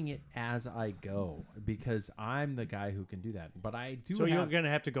picking it as I go because I'm the guy who can do that. But I do. So you're going to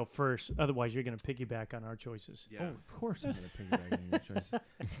have to go first. Otherwise, you're going to piggyback on our choices. Yeah. Oh, of course I'm going to piggyback on your choices.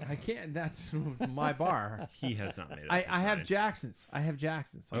 I can't. That's my bar. He has not made it. I have Jackson's. I have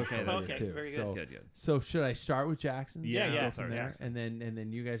Jackson's. Okay, that's Okay, too. very good. So, Good. So should I start with Jackson's? Yeah, and yeah, go start from with there, Jackson. and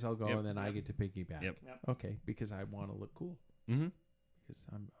then you guys all go, Yep. and then I get to piggyback. Yep. Okay, because I want to look cool. Mm-hmm. Because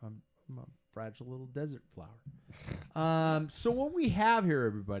I'm a fragile little desert flower. So what we have here,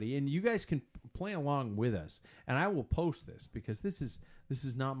 everybody, and you guys can play along with us, and I will post this because this is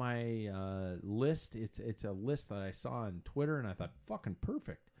not my list. It's a list that I saw on Twitter, and I thought fucking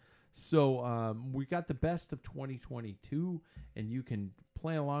perfect. So we got the best of 2022, and you can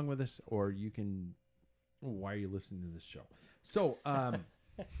play along with us, or you can. Why are you listening to this show? So.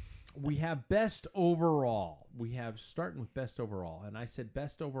 We have best overall. We have starting with best overall. And I said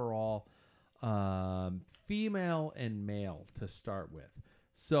best overall female and male to start with.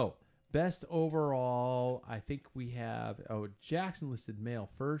 So best overall, I think we have Jackson listed male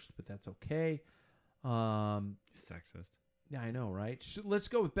first, but that's okay. Sexist. Yeah, I know, right? Let's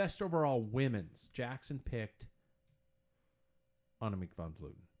go with best overall women's. Jackson picked Annemiek van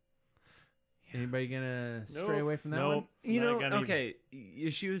Vleuten. Anybody gonna stray away from that one? You know, okay,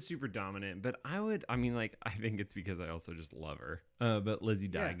 she was super dominant, but I think it's because I also just love her. But Lizzie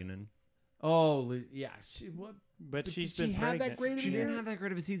Deignan. Oh, yeah. But she's did been she have that pregnant. great of a She year? didn't have that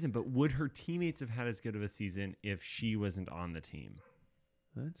great of a season, but would her teammates have had as good of a season if she wasn't on the team?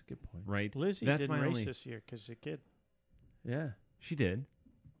 That's a good point. Right? Lizzie That's didn't my race only... this year because the kid Yeah. She did.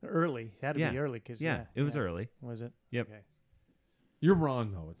 early had to Yeah. be early because it was early. Was it? Yep. Okay. You're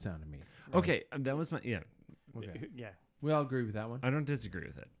wrong, though. It sounded to me. Right? Okay, that was my... Yeah. Okay. Yeah. We all agree with that one. I don't disagree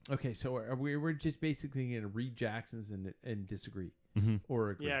with it. Okay, so we're just basically going to read Jackson's and disagree Mm-hmm.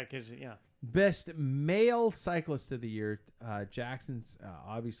 or agree. Yeah, because Best male cyclist of the year, Jackson's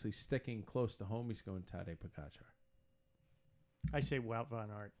obviously sticking close to home. He's going Tadej Pogacar. I say Wout van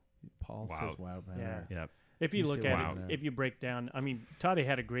Aert. Paul says Wout van Aert. Yep. If you You look say at Wout. it, if you break down, I mean, Tadej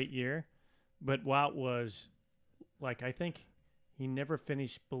had a great year, but Wout was like, I think he never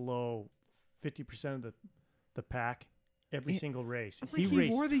finished below 50% of the pack every single race. Like he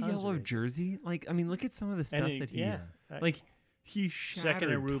raced wore the tons of yellow races. jersey. Like, I mean, look at some of the stuff And that he... like he shattered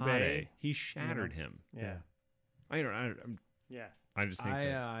second in Roubaix. Tadej. He shattered him. Yeah. I just think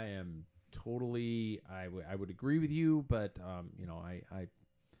that... I am totally. I would agree with you, but I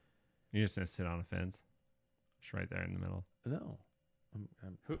You're just going to sit on a fence? Just right there in the middle. no.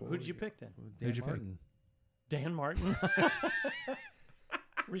 Who did you pick then? Dan Who'd you pick? Martin. Dan Martin.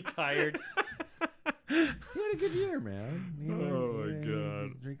 Retired. He had a good year, man.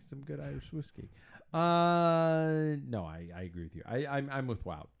 He's drinking some good Irish whiskey. No, I agree with you. I'm with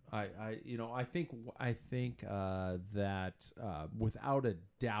Wout. I think that without a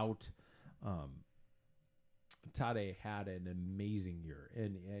doubt, Tadej had an amazing year,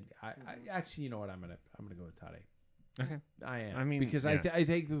 and I actually, you know what, I'm gonna go with Tadej. Okay. I am. I mean, because yeah. I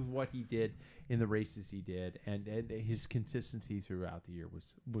think of what he did in the races he did, and his consistency throughout the year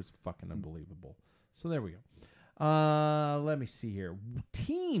was fucking unbelievable. So there we go. Let me see here.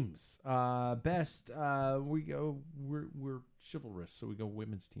 Teams. Best. We're chivalrous, so we go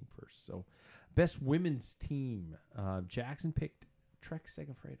women's team first. So, best women's team. Jackson picked Trek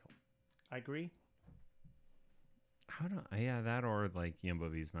Segafredo. I agree. That or like Jumbo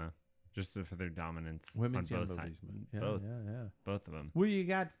Visma, just for their dominance Women's on both Jumbo sides. Visma. Yeah, both, yeah. both of them. Well, you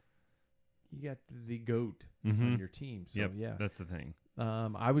got the goat on your team. So yeah, that's the thing.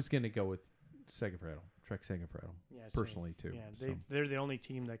 I was gonna go with Segafredo, Trek Segafredo. Yeah, personally too. Yeah, they're the only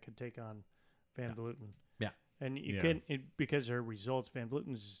team that could take on Van Vleuten. Yeah, and you couldn't because her results. Van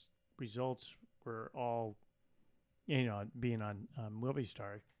Vleuten's results were all, being on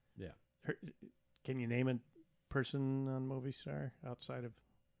Movistar. Yeah. Can you name a person on Movistar outside of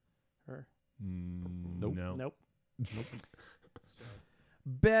her? Nope. No. Nope.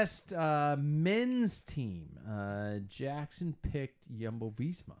 Best men's team. Jackson picked Jumbo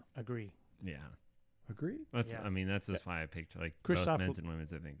Visma. Agree. Yeah. Agree? That's. Yeah. I mean, that's just why I picked like Christophe both men's and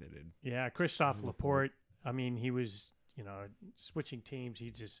women's. I think they did. Yeah, Christophe Laporte. I mean, he was switching teams.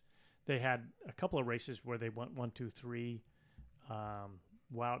 They had a couple of races where they went 1, 2, 3.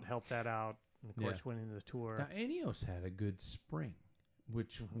 Wout helped that out, and of course, winning the Tour. Now, Ineos had a good spring,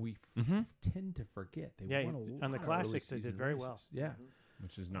 which we tend to forget. They won a lot on the of classics. early They did season very races. well. Yeah,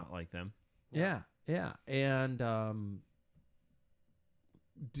 Which is not like them. yeah. And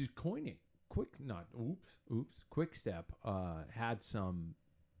Quick Step had some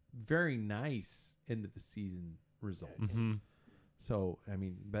very nice end of the season results. So I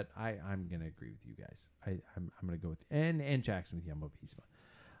mean, but I'm gonna agree with you guys. I'm gonna go with and Jackson with Jumbo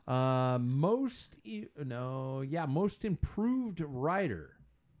Visma. Most improved rider.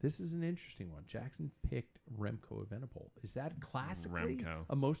 This is an interesting one. Jackson picked Remco Evenepoel. Is that classically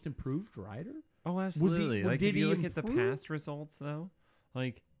a most improved rider? Oh, absolutely. Like, did if you he look at the improve? past results, though,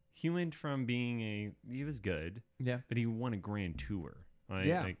 like he went from being he was good, Yeah. but he won a Grand Tour.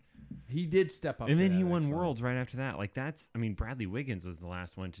 Yeah. He did step up. And to then that, he won excellent. Worlds right after that. Like Bradley Wiggins was the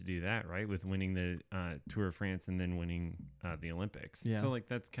last one to do that, right? With winning the Tour of France and then winning the Olympics. Yeah. So like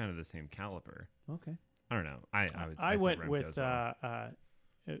that's kind of the same caliber. Okay. I don't know. I I said went Remco with as well.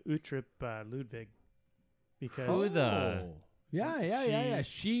 Uttrup Ludwig because Yeah.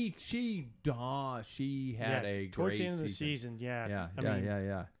 She had a towards great the end of the season. season. Yeah,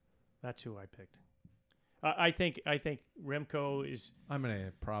 Yeah. That's who I picked. I think Remco is. I'm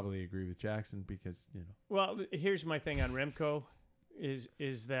gonna probably agree with Jackson because Well, here's my thing on Remco, is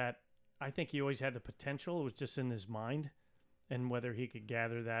that I think he always had the potential. It was just in his mind, and whether he could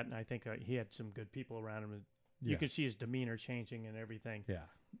gather that. And I think he had some good people around him. You could see his demeanor changing and everything. Yeah.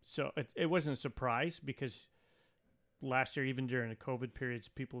 So it wasn't a surprise because last year, even during the COVID periods,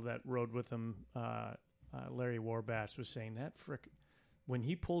 people that rode with him, Larry Warbass was saying that when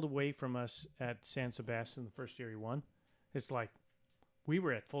he pulled away from us at San Sebastian the first year he won, it's like we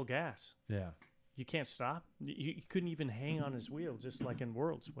were at full gas. Yeah. You can't stop. You couldn't even hang on his wheel, just like in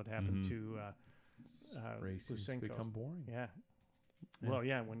Worlds, what happened to Races Lusenko. become boring. Yeah. Well,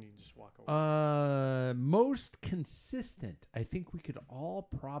 yeah, when you just walk away. Most consistent. I think we could all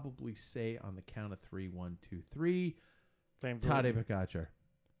probably say on the count of 3, 1, 2, 3. Van Tadej Vleuten. Pogacar.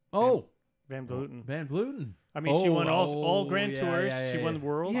 Oh, Van Vleuten. Van Vleuten. I mean, she won all Grand Tours. She won the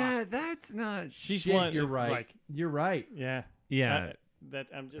Worlds. Yeah, that's not. She's Shit, won. You're right. Like, You're right. yeah. Yeah. That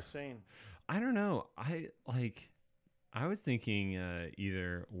I'm just saying. I don't know. I was thinking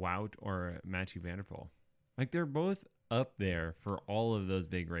either Wout or Mathieu van der Poel. Like they're both up there for all of those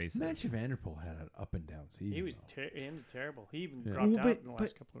big races. Mathieu van der Poel had an up and down season. He was though. terrible. He even Yeah. dropped Well, out but- in the but-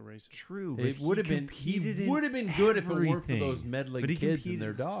 last couple of races. True, but It would have been. He competed in would have been good if it weren't for everything. those meddling But he kids competed- and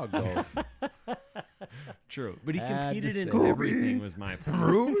their dog. Though. True, but he Had to competed in say. everything. Was my point.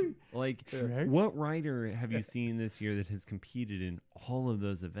 Really? Like, what rider have you seen this year that has competed in all of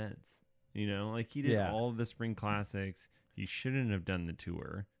those events? You know, like he did Yeah. all of the spring classics. He shouldn't have done the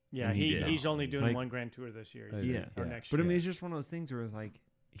tour. Yeah, and he did. he's only doing Like, one Grand Tour this year. Yeah. Or Yeah. next But year. I mean, it's just one of those things where it's like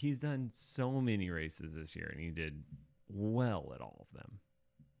he's done so many races this year, and he did well at all of them.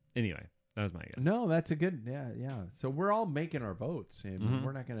 Anyway, that was my guess. No, that's a good. Yeah. So we're all making our votes, and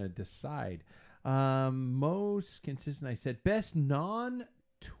we're not going to decide. Most consistent. I said best non-world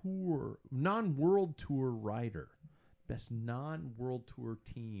tour rider, best non-world tour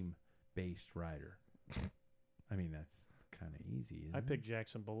team based rider. I mean, that's kind of easy. Isn't I it? picked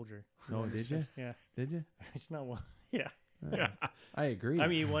Jackson Bolger. Oh, did you? Yeah. Did you? It's not one. Yeah. I agree. I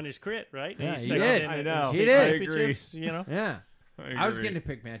mean, he won his crit, right? Yeah, He's he second did. in I the know. state He did. championships, You know, yeah. I was agree. going to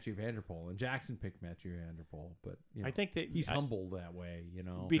pick Mathieu van der Poel, and Jackson picked Mathieu van der Poel, but you know, I think that he's humble that way, you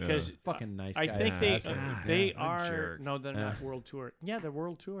know, because fucking nice. I guy. think Yeah. they Yeah, are jerk. no, they're not World Tour. Yeah, they're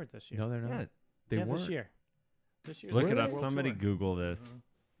World Tour this year. No, they're not. Yeah. They yeah, weren't. this year. This year's Look it the up. World Somebody Tour. Google this.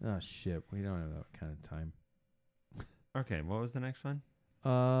 Oh shit, we don't have that kind of time. We don't have that kind of time. Okay, what was the next one?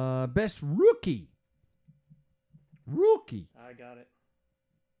 Best rookie. Rookie. I got it.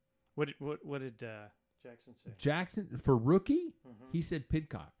 What did Jackson say? Jackson for rookie. He said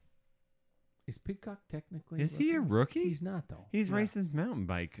Pidcock. Is Pidcock technically? Is he a rookie? He's not though. He's races mountain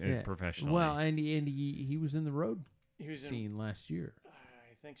bike Yeah. professionally. Well, and he was in the road He was scene last year.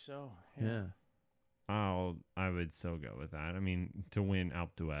 I think so. Yeah. I would so go with that. I mean, to win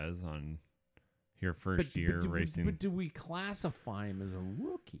Alpe d'Huez on your first year do racing. but do we classify him as a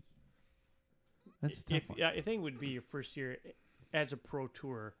rookie? That's a tough one. Yeah, I think it would be your first year as a pro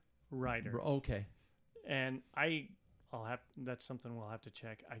tour rider. Okay. And I'll have that's something we'll have to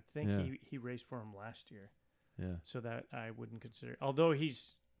check. I think Yeah. he raced for him last year. Yeah. So that I wouldn't consider. Although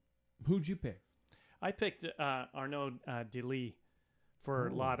Who'd you pick? I picked Arnaud Delis for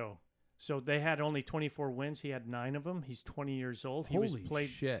Oh. Lotto. So they had only 24 wins. He had 9 of them. He's 20 years old. He Holy was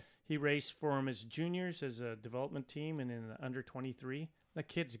shit. He raced for him as juniors, as a development team, and in the under 23. That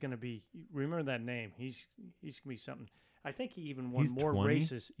kid's going to be, remember that name. He's going to be something. I think he even won He's more 20?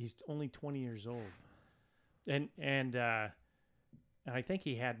 races. He's only 20 years old. And I think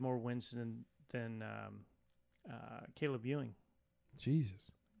he had more wins than Caleb Ewing.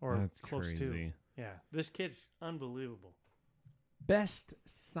 Jesus. Or That's close to. crazy. Yeah. This kid's unbelievable. Best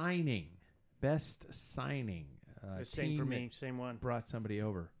signing. Best signing. The same team for that me. Same one. Brought somebody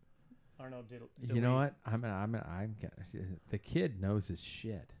over. Arnaud You know what? The kid knows his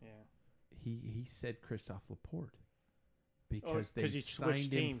shit. Yeah. He said Christophe Laporte because they 'cause he signed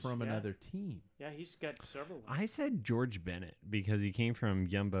switched him teams, from yeah. another team. Yeah, he's got several. I said George Bennett because he came from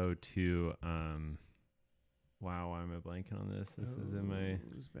Jumbo to. Wow, why am I blanking on this? This is in my.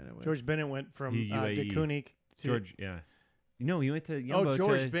 George Bennett went from UAE. De Koenig to George. Yeah. No, he went to Jumbo.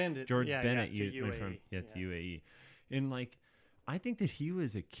 George to, Bennett. George Yeah, Bennett. to you went from UAE. to UAE, and like, I think that he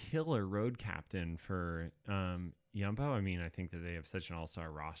was a killer road captain for Jumbo. I mean, I think that they have such an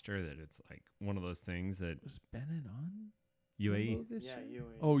all-star roster that it's like one of those things that Was Bennett on UAE. Jumbo this Yeah, year?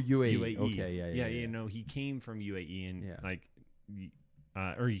 UAE. Oh, UAE. UAE. Okay, yeah. You know, he came from UAE and Yeah. like,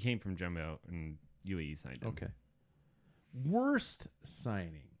 or he came from Jumbo and UAE signed him. Okay. Worst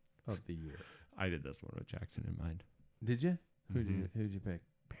signing of the year. I did this one with Jackson in mind. Did you? Who'd you pick?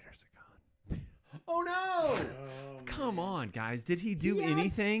 Peter Sagan. Oh no! Come on, guys. Did he do He had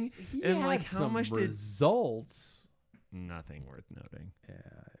anything? s- he and had like, how some much results? Nothing worth noting. Yeah,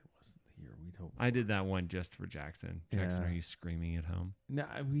 it wasn't the year we'd hope. I did that one just for Jackson. Jackson, Yeah. are you screaming at home? No,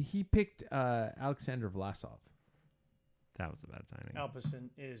 he picked Alexander Vlasov. That was a bad signing. Alpecin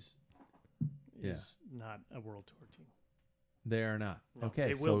is Yeah. not a world tour team. They are not. No, Okay,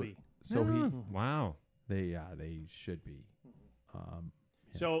 they will be. So Wow. they should be. Yeah.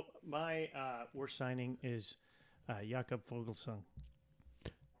 So my worst signing is Jakob Fogelsang.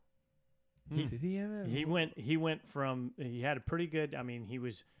 Did he have a, He went from he had a pretty good. I mean, he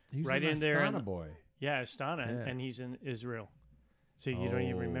was he was right an in there. Astana boy. Yeah, Astana, Yeah. and he's in Israel. So you don't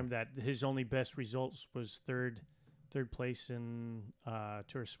even Oh. remember that. His only best results was third place in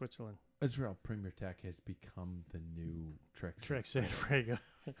Tour of Switzerland. Israel Premier Tech has become the new Trek. Trek Sanfrago.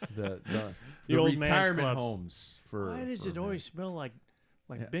 The old man's retirement club. homes for. Why does for it men. always smell like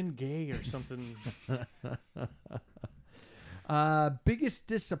Yeah. Ben Gay or something? Biggest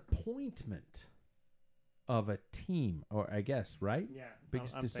disappointment of a team, or I guess, right? Yeah,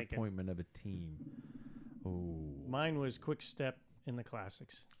 Biggest I'm thinking. disappointment of a team. Oh, Mine was Quick Step in the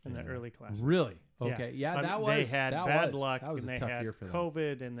classics, in the early classics. really? Okay, yeah, I mean, that was. They had that bad was, luck, That was and a they tough had year for them.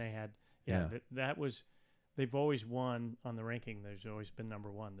 COVID, and they had Yeah. that was. They've always won on the ranking. There's always been number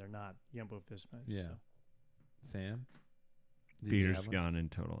one. They're not Jumbo Visma. Yeah. So. Sam, did you Peter's have one? gone in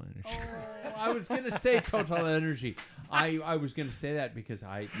total energy. Oh, I was gonna say Total Energy. I was gonna say that because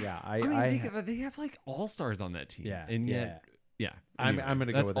I mean, they have like all stars on that team. Yeah, and yeah. yet, yeah. I'm gonna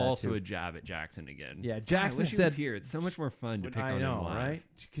go that's with that, also too. a jab at Jackson again. Yeah, God, Jackson I wish he said was here. It's so much more fun to pick I on know, him live. right?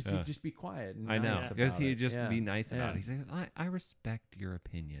 Because Yeah. he'd just be quiet. And I know, nice because about he'd it. just Yeah. be nice about Yeah. it. He's like, I respect your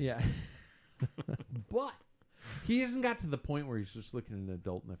opinion. Yeah. But he hasn't got to the point where he's just looking an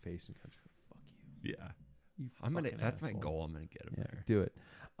adult in the face and goes, "Fuck you." Yeah. You I'm gonna. fucking That's my asshole. goal. I'm gonna get him Yeah, there. do it.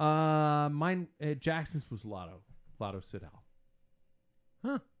 Mine. Jackson's was Lotto Sudal.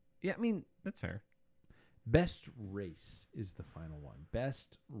 Huh? Yeah. I mean, that's fair. Best race is the final one.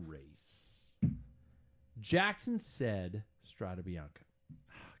 Best race. Jackson said Strada Bianca.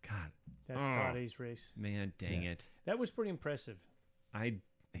 Oh, God. That's Oh. Tade's race. Man, dang Yeah. it. That was pretty impressive. I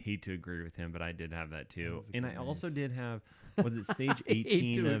hate to agree with him, but I did have that too. was a And good I also race. did have, was it stage hate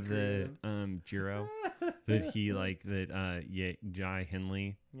 18 to of agree the Giro that he Jai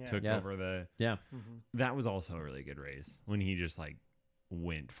Hindley Yeah. took Yeah. over the. Yeah. That was also a really good race when he just like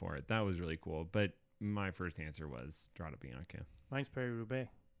went for it. That was really cool. But my first answer was Strada Bianca. Mine's Paris-Roubaix.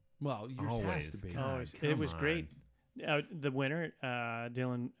 Well, yours Always. has to be. God, Always. It come was on. great. The winner,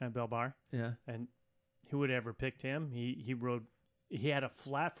 Dylan Belbar, Yeah. and who would ever picked him? He rode. He had a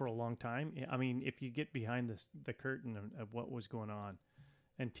flat for a long time. I mean, if you get behind the curtain of what was going on,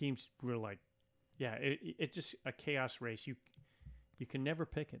 and teams were like, yeah, it's just a chaos race. You can never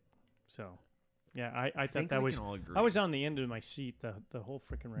pick it. So, yeah, I thought think that we was. can all agree. I was on the end of my seat the whole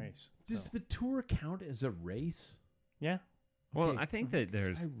freaking race. Does So, the Tour count as a race? yeah. Well, Okay, I think that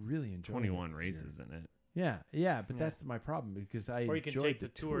there's I really enjoyed 21 it this races year. in it. Yeah, but Yeah. that's my problem because I Or you can enjoyed take the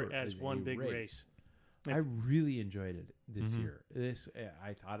tour as a one big race. I really enjoyed it this Mhm. year.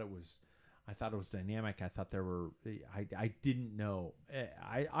 I thought it was dynamic. I thought there were. I didn't know.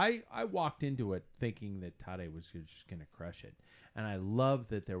 I walked into it thinking that Tadej was just going to crush it, and I love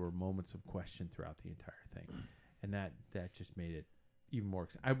that there were moments of question throughout the entire thing, and that just made it even more.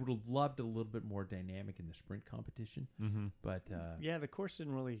 I would have loved a little bit more dynamic in the sprint competition, Mm-hmm. but Yeah, the course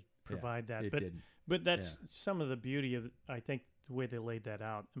didn't really provide that. it But didn't. But that's some of the beauty of, I think, the way they laid that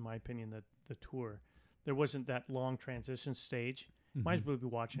out, in my opinion, the tour. There wasn't that long transition stage. Might as well be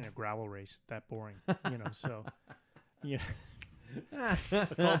watching a gravel race. That boring, so, yeah. A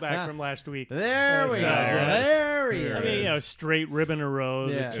callback from last week. There we go. Yes. There we There go. I mean, straight ribbon a row,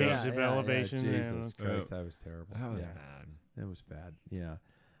 the change of elevation. Jesus Yeah. Christ, that was terrible. That was Yeah. bad. That was bad. Yeah.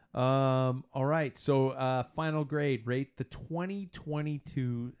 All right. So, final grade. Rate the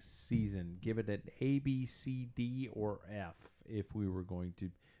 2022 season. Give it an A, B, C, D, or F. If we were going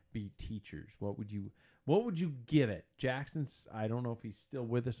to be teachers, what would you give it? Jackson's. I don't know if he's still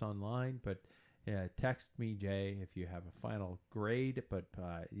with us online, but text me, Jay, if you have a final grade. But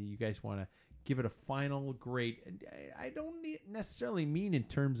you guys want to give it a final grade. I don't necessarily mean in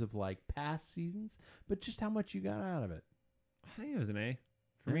terms of like past seasons, but just how much you got out of it. I think it was an A.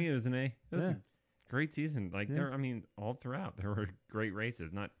 For Yeah. me, it was an A. It was Yeah. a great season. Like Yeah. all throughout there were great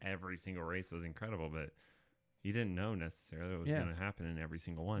races. Not every single race was incredible, but you didn't know necessarily what was Yeah. going to happen in every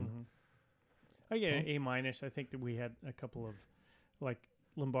single one. Mhm. I get an A-. I think that we had a couple of, like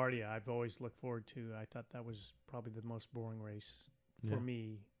Lombardia, I've always looked forward to. I thought that was probably the most boring race for Yeah.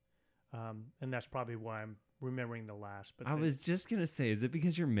 me. And that's probably why I'm remembering the last. But I was just gonna say, is it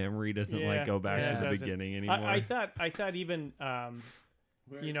because your memory doesn't Yeah, like go back yeah, to it the doesn't. beginning anymore? I thought even,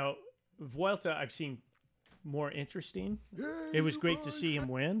 Vuelta I've seen more interesting. It was great to see him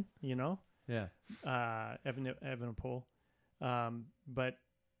win, Yeah. Evenepoel. But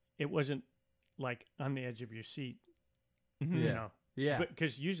it wasn't like on the edge of your seat, Mhm. you Yeah. know. Yeah.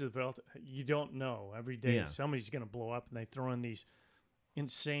 Because usually the Vuelta, you don't know. Every day Yeah. somebody's going to blow up, and they throw in these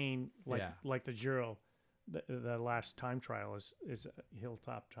insane, like the Giro, the last time trial is a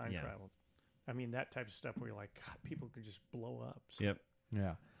hilltop time Yeah. trial. I mean, that type of stuff where you're like, God, people could just blow up. So. Yep.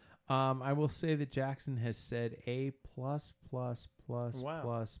 Yeah. I will say that Jackson has said A plus plus plus Wow.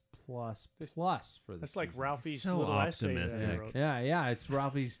 plus plus This- plus for this. That's like season. Ralphie's So little essay that he optimistic. wrote. Yeah. It's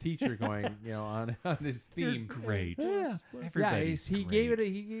Ralphie's teacher going, on his You're theme. great. Yeah. Everybody's he gave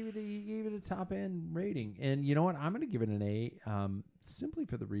great. he gave it a top end rating, and you know what? I'm going to give it an A, simply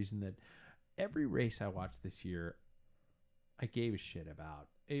for the reason that every race I watched this year, I gave a shit about.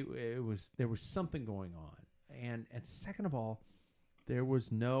 There was something going on, and second of all, there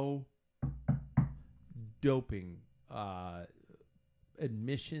was no doping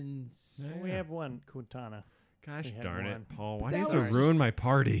admissions. Well, we have one, Quintana. Gosh We had darn one. it, Paul! Why That do you have was to ruin my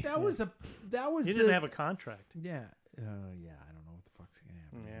party? That was a. He didn't have a contract. Yeah. Yeah. I don't know what the fuck's gonna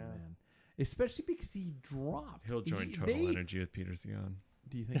happen, Yeah. man. Especially because he dropped. He'll join He- Total they- Energy with Peter Sagan.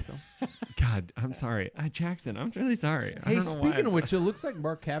 Do you think so? God, I'm sorry, Jackson. I'm really sorry. I Hey, don't know why speaking I- of which, it looks like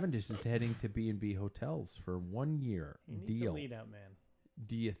Mark Cavendish is heading to B&B Hotels for 1 year He needs deal. a lead out man.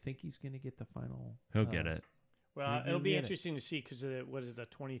 Do you think he's going to get the final? he'll get it. Well, He'll it'll be get it. interesting to see because what is the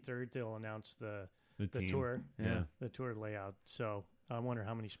 23rd? They'll announce the team. tour, Yeah. the tour layout. So I wonder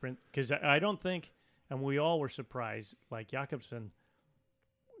how many sprint because I don't think, and we all were surprised. Like Jakobsen,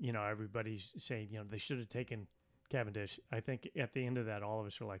 everybody's saying they should have taken Cavendish. I think at the end of that, all of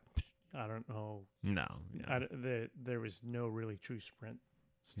us are like, I don't know. No. Yeah. There was no really true sprint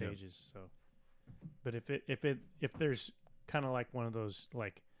stages. So, but if there's kind of like one of those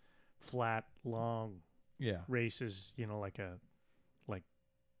like flat long Yeah. races, like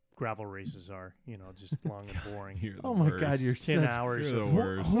gravel races are. Just long and boring. You're the Oh my worst. God, you're 10 such- hours You're of the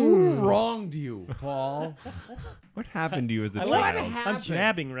worst. Who wronged you, Paul? What happened to you as a I child? like- happened? I'm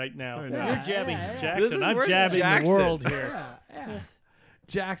jabbing right now. Yeah, You're jabbing yeah. Jackson. This is I'm worse jabbing Jackson. the world here. Yeah.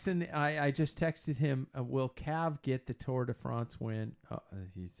 Jackson, I just texted him, will Cav get the Tour de France win?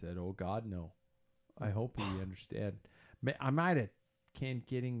 He said, oh, God, no. I hope he understand. I might have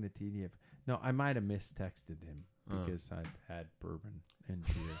getting the TDF. No, I might have mistexted him because I've had bourbon and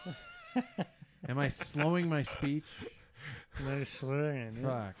beer. Am I slowing my speech?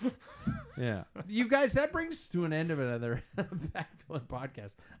 Fuck. Yeah. You guys, that brings us to an end of another Backfilling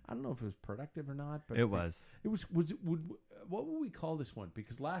podcast. I don't know if it was productive or not, but It was. It was. What would we call this one?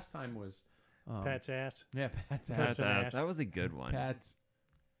 Because last time was Pat's ass. Yeah, Pat's ass. Pat's ass. That was a good one. Pat's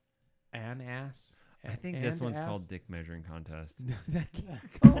an ass. I think this And one's ass? called Dick Measuring Contest. I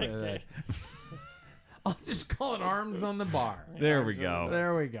can't call it that. I'll just call it arms on the bar. There we go.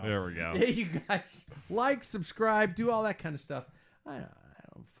 There we go. There we go. Yeah, you guys like, subscribe, do all that kind of stuff. I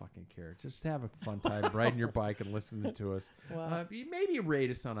don't fucking care. Just have a fun time riding your bike and listening to us. Wow. Maybe rate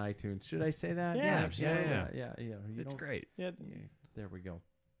us on iTunes. Should I say that? Yeah, absolutely. Yeah. You It's don't- great. Yeah. There we go.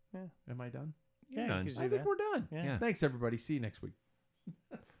 Yeah. Am I done? You're Yeah, done. you can I do think that. we're done. Yeah. Thanks, everybody. See you next week.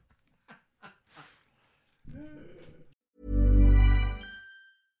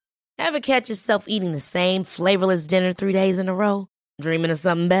 Ever catch yourself eating the same flavorless dinner 3 days in a row? Dreaming of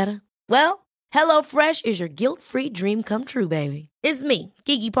something better? Well, HelloFresh is your guilt-free dream come true, baby. It's me,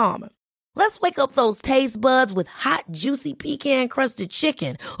 Keke Palmer. Let's wake up those taste buds with hot, juicy pecan-crusted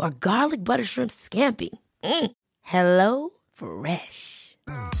chicken or garlic butter shrimp scampi. Hello Fresh.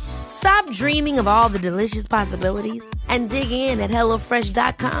 Stop dreaming of all the delicious possibilities and dig in at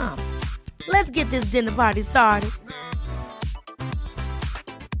HelloFresh.com. Let's get this dinner party started.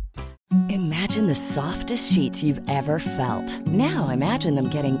 Imagine the softest sheets you've ever felt. Now imagine them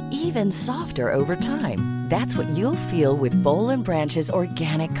getting even softer over time. That's what you'll feel with Boll & Branch's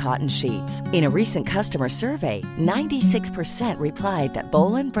organic cotton sheets. In a recent customer survey, 96% replied that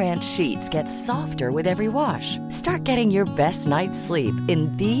Boll & Branch sheets get softer with every wash. Start getting your best night's sleep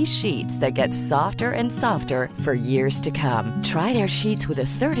in these sheets that get softer and softer for years to come. Try their sheets with a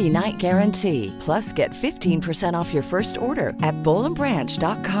 30-night guarantee. Plus, get 15% off your first order at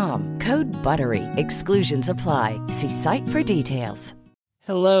bollandbranch.com. Code BUTTERY. Exclusions apply. See site for details.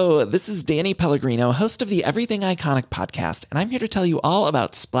 Hello, this is Danny Pellegrino, host of the Everything Iconic podcast, and I'm here to tell you all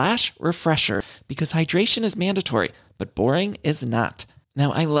about Splash Refresher, because hydration is mandatory, but boring is not.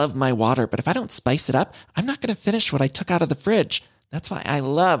 Now, I love my water, but if I don't spice it up, I'm not going to finish what I took out of the fridge. That's why I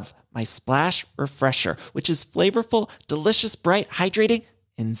love my Splash Refresher, which is flavorful, delicious, bright, hydrating,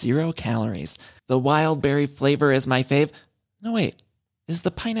 and 0 calories. The wild berry flavor is my fave. No, wait. Is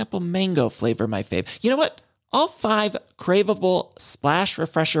the pineapple mango flavor my fave? You know what? All 5 craveable Splash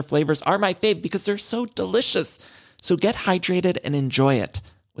Refresher flavors are my fave because they're so delicious. So get hydrated and enjoy it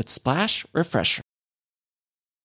with Splash Refresher.